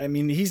bad. I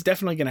mean, he's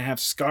definitely going to have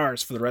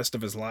scars for the rest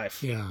of his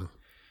life. Yeah.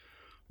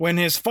 When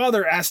his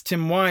father asked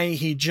him why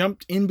he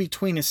jumped in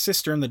between his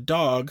sister and the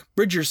dog,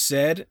 Bridger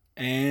said,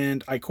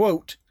 and I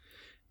quote,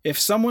 "If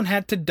someone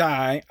had to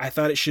die, I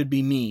thought it should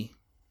be me."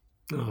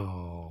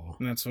 Oh.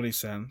 And that's what he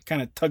said.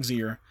 Kind of tugs at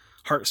your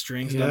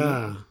heartstrings, doesn't it?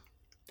 Yeah.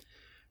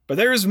 But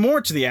there is more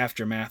to the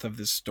aftermath of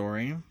this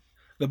story.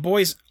 The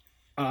boy's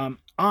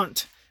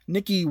aunt,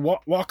 Nikki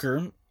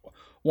Walker,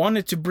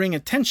 wanted to bring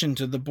attention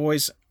to the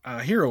boy's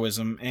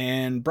heroism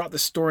and brought the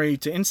story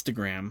to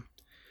Instagram.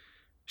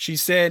 She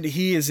said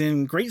he is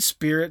in great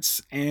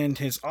spirits and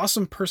his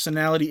awesome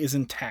personality is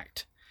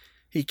intact.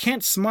 He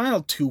can't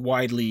smile too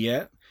widely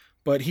yet,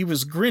 but he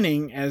was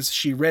grinning as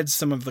she read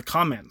some of the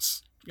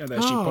comments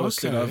that she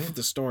posted of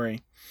the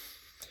story.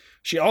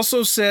 She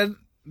also said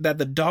that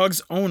the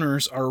dog's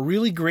owners are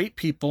really great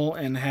people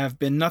and have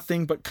been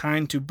nothing but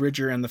kind to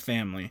Bridger and the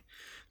family.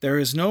 There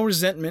is no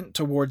resentment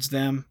towards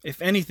them.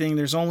 If anything,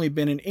 there's only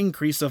been an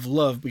increase of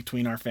love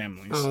between our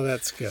families. Oh,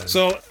 that's good.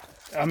 So,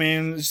 I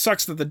mean, it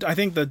sucks that I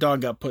think the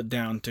dog got put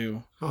down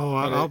too. Oh,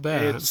 I'll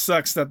bet. It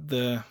sucks that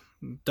the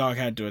dog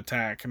had to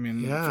attack. I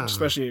mean, Yeah.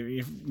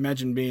 especially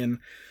imagine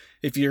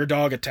if your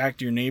dog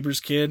attacked your neighbor's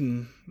kid,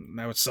 and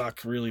that would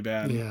suck really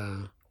bad.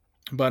 Yeah.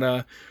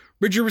 But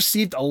Bridger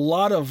received a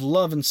lot of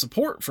love and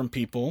support from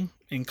people,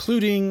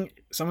 including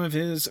some of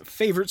his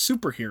favorite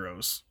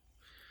superheroes.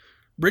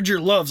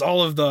 Bridger loves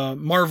all of the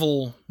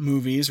Marvel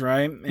movies,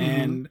 right?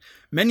 And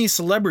many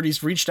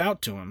celebrities reached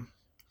out to him.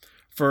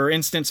 For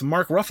instance,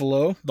 Mark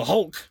Ruffalo, the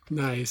Hulk,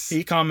 Nice.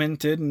 he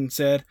commented and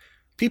said,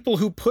 "People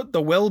who put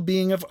the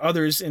well-being of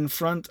others in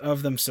front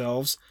of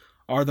themselves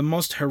are the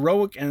most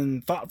heroic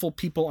and thoughtful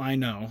people I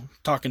know."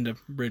 Talking to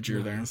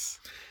Bridger there. Nice.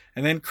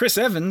 And then Chris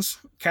Evans,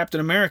 Captain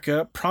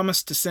America,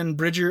 promised to send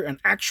Bridger an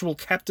actual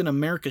Captain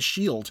America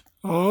shield.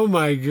 Oh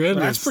my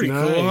goodness. That's pretty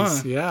nice. cool,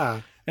 huh?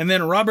 Yeah. And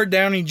then Robert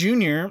Downey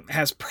Jr.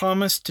 has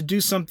promised to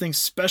do something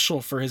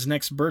special for his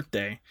next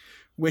birthday,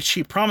 which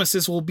he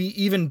promises will be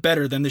even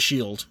better than the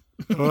shield.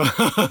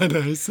 Oh,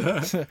 nice.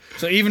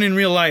 So even in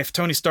real life,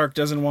 Tony Stark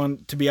doesn't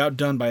want to be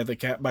outdone by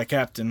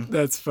Captain.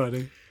 That's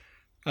funny.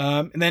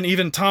 And then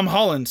even Tom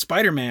Holland,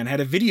 Spider-Man, had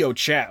a video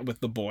chat with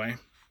the boy.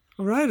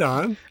 Right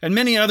on. And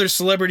many other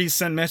celebrities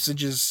sent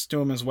messages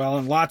to him as well,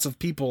 and lots of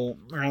people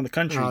around the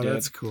country Oh, did.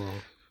 that's cool.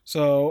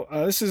 So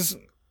this is,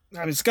 I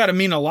mean, it's got to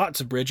mean a lot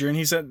to Bridger, and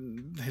he said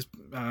his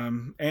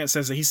aunt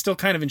says that he's still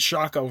kind of in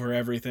shock over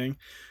everything,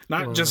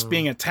 not just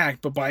being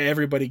attacked, but by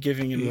everybody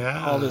giving him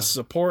all this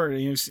support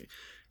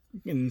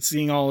and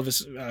seeing all of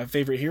his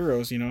favorite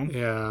heroes, you know.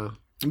 Yeah.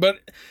 But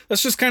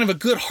that's just kind of a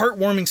good,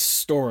 heartwarming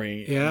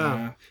story.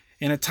 Yeah.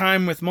 In a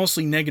time with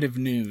mostly negative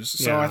news,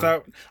 so Yeah.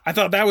 I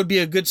thought that would be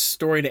a good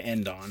story to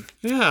end on.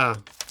 Yeah.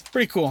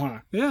 Pretty cool, huh?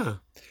 Yeah.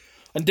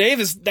 And Dave,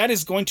 that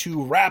is going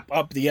to wrap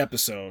up the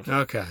episode.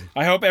 Okay.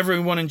 I hope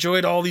everyone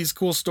enjoyed all these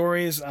cool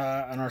stories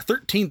on our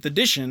 13th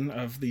edition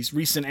of these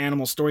recent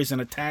animal stories and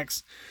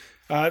attacks.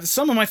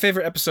 Some of my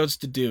favorite episodes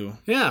to do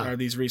are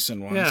these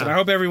recent ones. Yeah. And I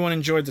hope everyone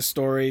enjoyed the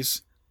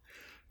stories.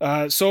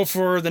 So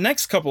for the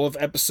next couple of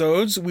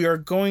episodes, we are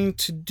going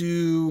to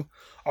do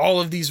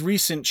all of these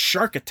recent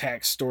shark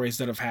attack stories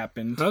that have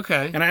happened.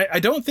 Okay. And I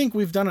don't think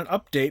we've done an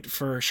update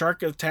for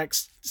shark attack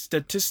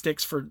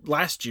statistics for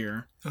last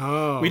year.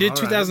 Oh, We did all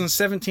right.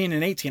 2017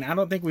 and 18. I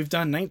don't think we've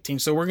done 19.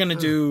 So we're going to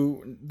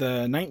do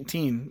the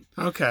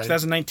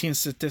 2019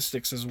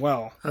 statistics as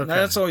well. Okay.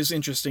 That's always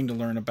interesting to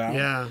learn about.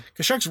 Yeah.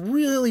 Because sharks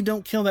really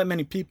don't kill that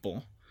many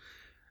people.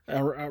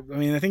 I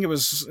mean, I think it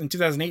was in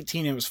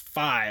 2018, it was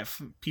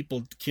 5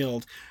 people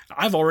killed.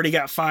 I've already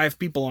got 5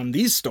 people on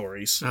these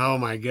stories. Oh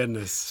my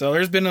goodness. So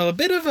there's been a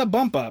bit of a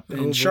bump up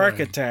in shark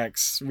boy.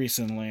 attacks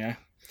recently.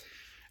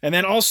 And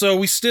then also,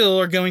 we still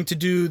are going to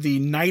do the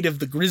Night of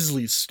the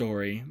Grizzlies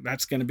story.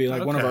 That's going to be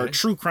like one of our Okay.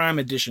 true crime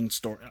edition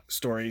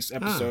stories,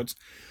 episodes.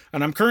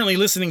 And I'm currently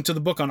listening to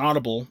the book on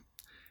Audible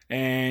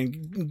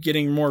and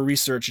getting more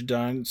research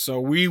done. So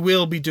we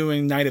will be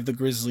doing Night of the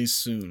Grizzlies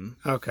soon.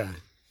 Okay.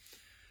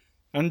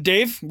 And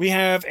Dave, we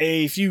have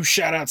a few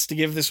shout outs to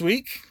give this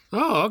week.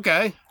 Oh,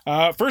 okay.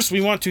 First, we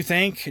want to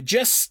thank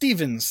Jess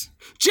Stevens.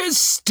 Jess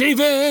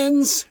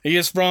Stevens. He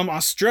is from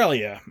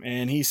Australia,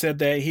 and he said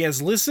that he has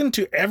listened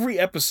to every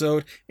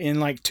episode in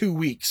like 2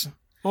 weeks.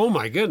 Oh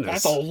my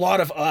goodness. That's a lot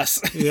of us.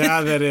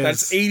 Yeah, that is.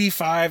 That's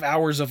 85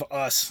 hours of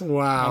us.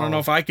 Wow. I don't know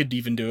if I could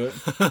even do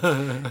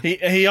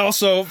it. He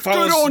also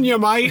follows. Good on you,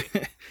 mate.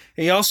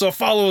 He also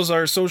follows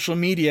our social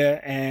media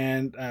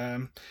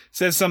and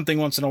says something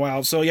once in a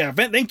while. So yeah,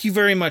 thank you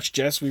very much,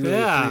 Jess. We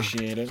really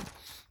appreciate it.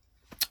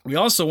 We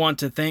also want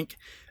to thank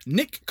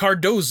Nick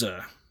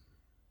Cardoza.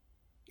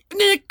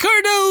 Nick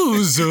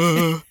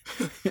Cardoza.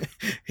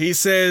 He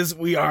says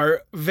we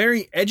are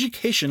very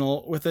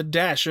educational with a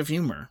dash of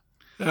humor.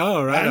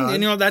 Oh, right on.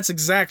 And, you know, that's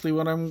exactly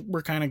what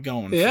we're kind of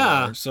going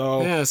for.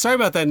 So yeah, sorry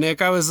about that,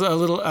 Nick. I was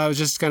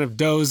just kind of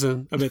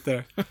dozing a bit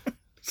there.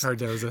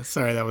 Cardoza.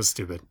 Sorry, that was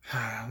stupid.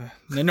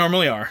 they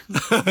normally are,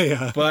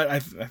 Yeah. but I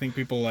think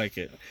people like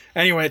it.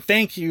 Anyway,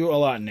 thank you a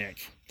lot,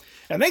 Nick.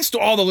 And thanks to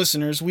all the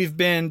listeners. We've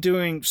been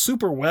doing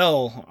super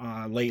well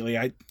lately.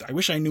 I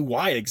wish I knew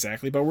why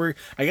exactly, but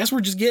I guess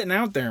we're just getting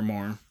out there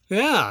more.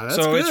 Yeah, that's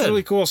So good. it's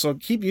really cool. So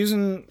keep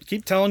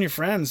telling your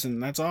friends,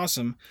 and that's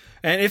awesome.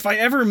 And if I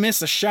ever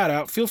miss a shout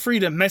out, feel free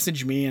to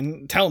message me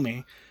and tell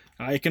me.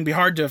 It can be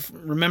hard to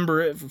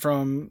remember it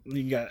from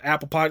you got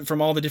Apple Pod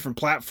from all the different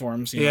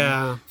platforms, you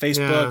know,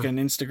 Facebook and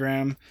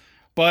Instagram.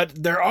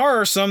 But there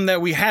are some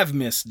that we have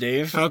missed,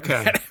 Dave.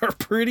 Okay. That are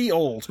pretty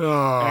old,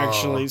 Oh.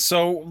 actually.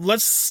 So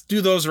let's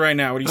do those right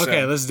now. What do you say?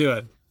 Okay, let's do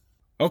it.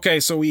 Okay,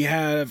 so we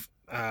have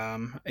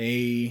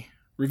a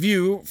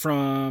review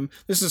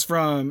this is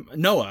from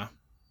Noah.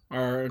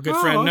 our good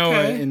friend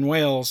Noah in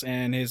Wales,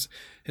 and his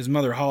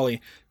mother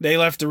Holly. They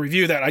left a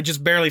review that I'm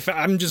just barely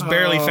found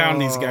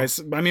these guys.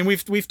 I mean,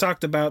 we've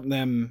talked about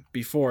them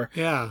before.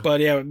 Yeah.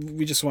 But yeah,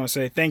 we just want to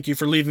say thank you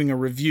for leaving a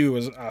review,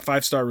 a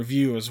 5-star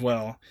review as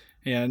well.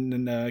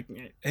 And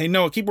hey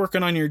Noah, keep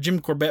working on your Jim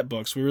Corbett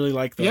books. We really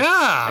like those.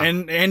 Yeah.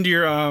 And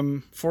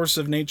your Force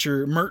of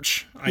Nature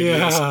merch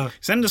ideas. Yeah.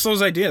 Send us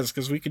those ideas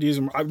because we could use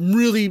them. I'm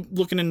really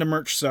looking into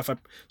merch stuff,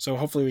 so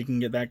hopefully we can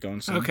get that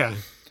going soon. Okay.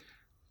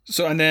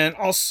 So, and then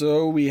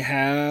also we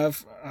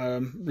have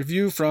a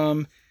review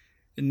from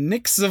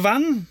Nick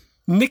Savan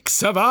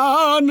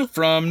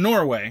from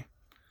Norway.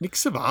 Nick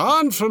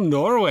Savan from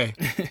Norway.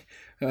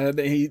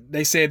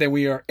 They say that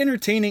we are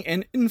entertaining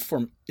and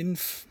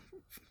informative.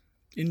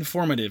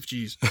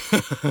 Jeez.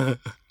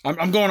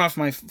 I'm going off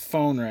my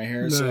phone right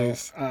here.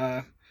 Nice.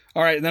 So,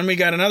 all right. Then we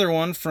got another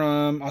one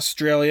from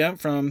Australia,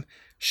 from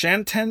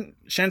Shantane.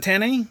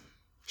 Shantane?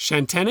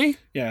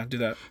 Yeah, do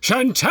that.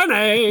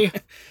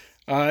 Shantane!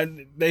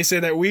 They say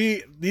that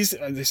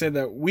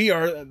we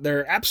are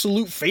their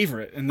absolute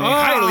favorite, and they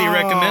highly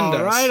recommend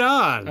us. Right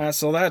on.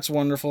 So that's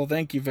wonderful.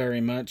 Thank you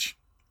very much.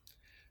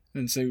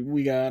 And so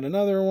we got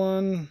another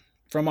one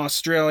from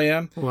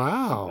Australia.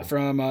 Wow.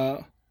 From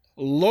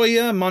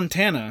Loya,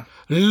 Montana.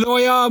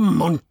 Loya,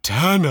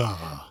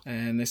 Montana.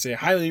 And they say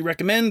highly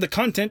recommend. The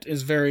content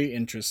is very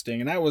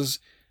interesting, and that was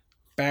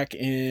back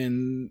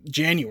in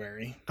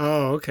January.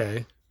 Oh,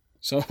 okay.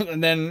 So,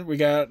 and then we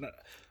got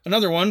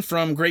another one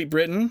from Great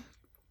Britain.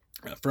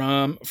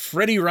 From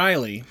Freddie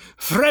Riley.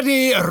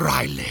 Freddie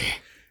Riley.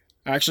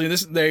 Actually,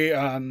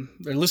 they're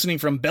listening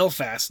from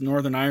Belfast,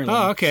 Northern Ireland.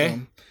 Oh, okay. So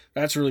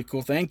that's really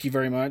cool. Thank you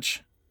very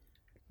much.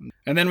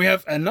 And then we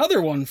have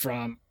another one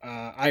from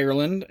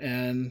Ireland,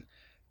 and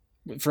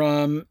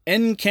from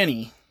N.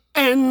 Kenny.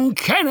 N.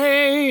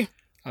 Kenny.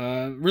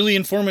 Really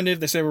informative.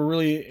 They say we're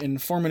really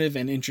informative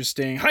and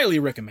interesting. Highly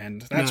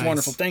recommend. That's Nice.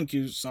 wonderful. Thank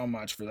you so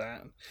much for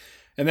that.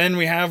 And then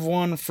we have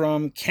one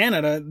from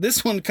Canada.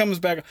 This one comes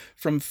back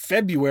from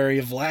February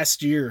of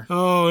last year.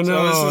 Oh, no.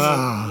 So this is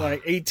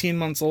like 18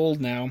 months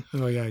old now. Oh,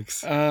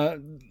 yikes.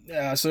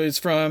 So it's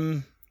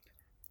from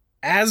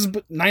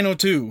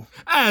ASB902.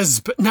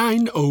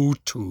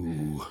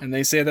 ASB902. And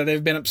they say that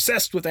they've been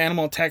obsessed with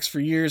animal attacks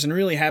for years and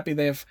really happy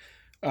they've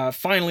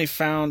finally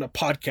found a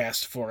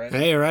podcast for it.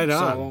 Hey, right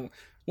So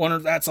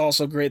on. that's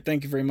also great.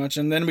 Thank you very much.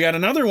 And then we got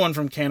another one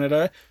from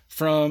Canada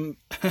from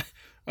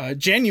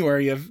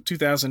January of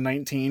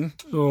 2019.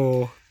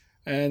 Oh.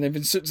 And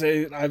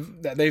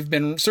they've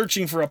been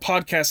searching for a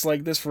podcast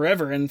like this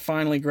forever, and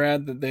finally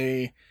glad that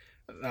they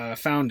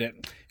found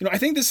it. You know, I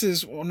think this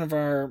is one of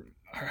our,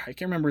 I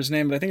can't remember his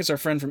name, but I think it's our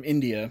friend from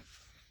India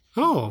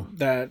Oh.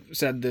 that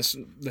sent this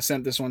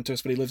one to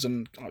us, but he lives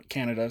in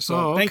Canada.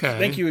 So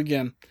thank you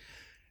again.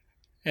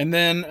 And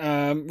then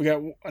we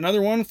got another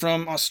one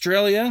from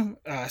Australia,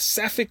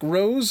 Sapphic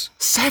Rose.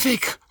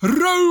 Sapphic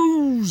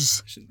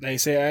Rose! They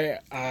say,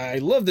 I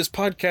love this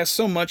podcast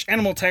so much.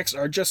 Animal attacks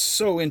are just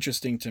so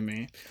interesting to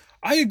me.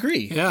 I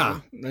agree.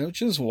 Yeah.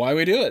 Which is why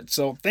we do it.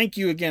 So thank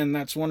you again.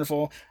 That's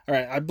wonderful. All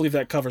right. I believe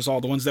that covers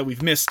all the ones that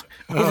we've missed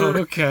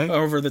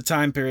over the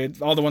time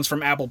period. All the ones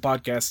from Apple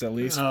Podcasts, at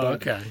least. Oh,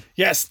 okay.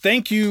 Yes.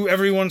 Thank you,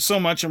 everyone, so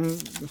much. I'm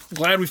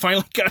glad we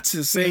finally got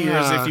to say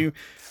yours if you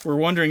were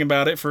wondering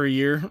about it for a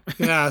year.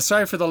 Yeah.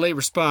 Sorry for the late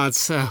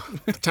response. The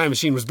time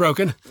machine was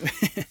broken.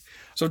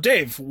 So,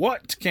 Dave,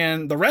 what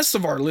can the rest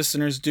of our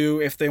listeners do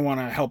if they want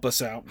to help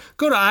us out?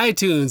 Go to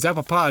iTunes,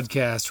 Apple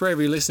Podcasts,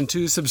 wherever you listen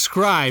to,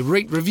 subscribe,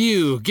 rate,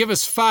 review, give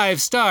us 5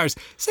 stars.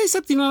 Say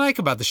something you like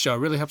about the show. It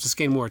really helps us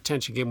gain more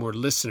attention, get more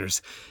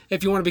listeners.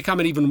 If you want to become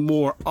an even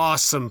more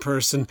awesome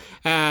person,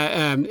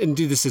 and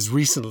do this as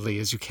recently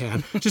as you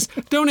can, just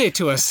donate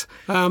to us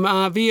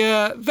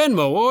via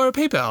Venmo or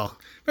PayPal.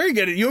 Very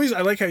good.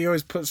 I like how you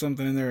always put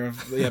something in there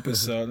of the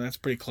episode. That's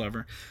pretty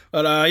clever.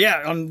 But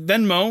on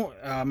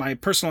Venmo, my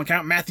personal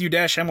account,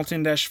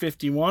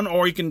 Matthew-Hamilton-51,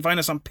 or you can find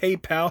us on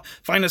PayPal.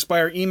 Find us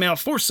by our email,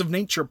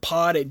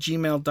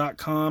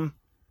 forceofnaturepod@gmail.com.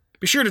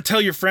 Be sure to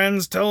tell your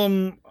friends. Tell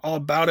them all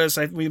about us.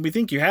 We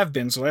think you have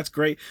been, so that's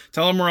great.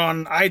 Tell them we're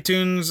on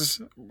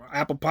iTunes,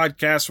 Apple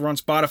Podcasts, we're on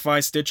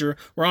Spotify, Stitcher.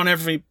 We're on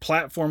every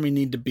platform we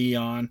need to be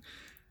on.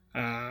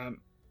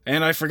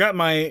 And I forgot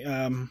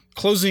my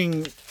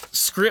closing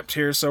script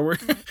here, so we're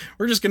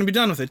just going to be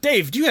done with it.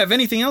 Dave, do you have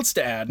anything else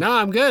to add? No,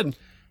 I'm good.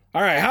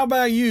 All right, how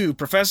about you,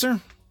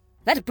 Professor?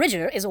 That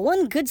Bridger is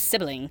one good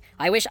sibling.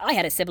 I wish I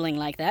had a sibling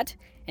like that.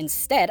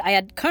 Instead, I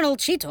had Colonel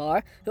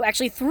Cheetor, who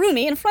actually threw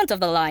me in front of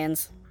the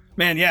lions.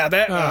 Man, yeah,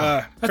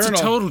 that's a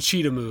total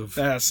cheetah move.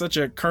 That's such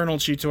a Colonel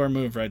Cheetor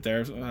move right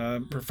there,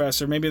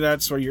 Professor. Maybe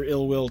that's where your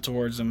ill will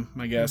towards him,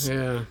 I guess.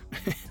 Yeah.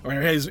 Or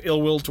his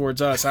ill will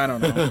towards us, I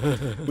don't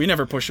know. We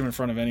never push him in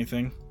front of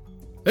anything.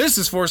 This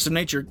is Force of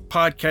Nature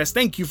Podcast.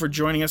 Thank you for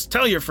joining us.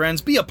 Tell your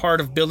friends, be a part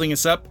of building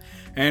us up,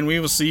 and we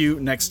will see you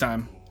next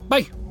time.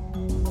 Bye.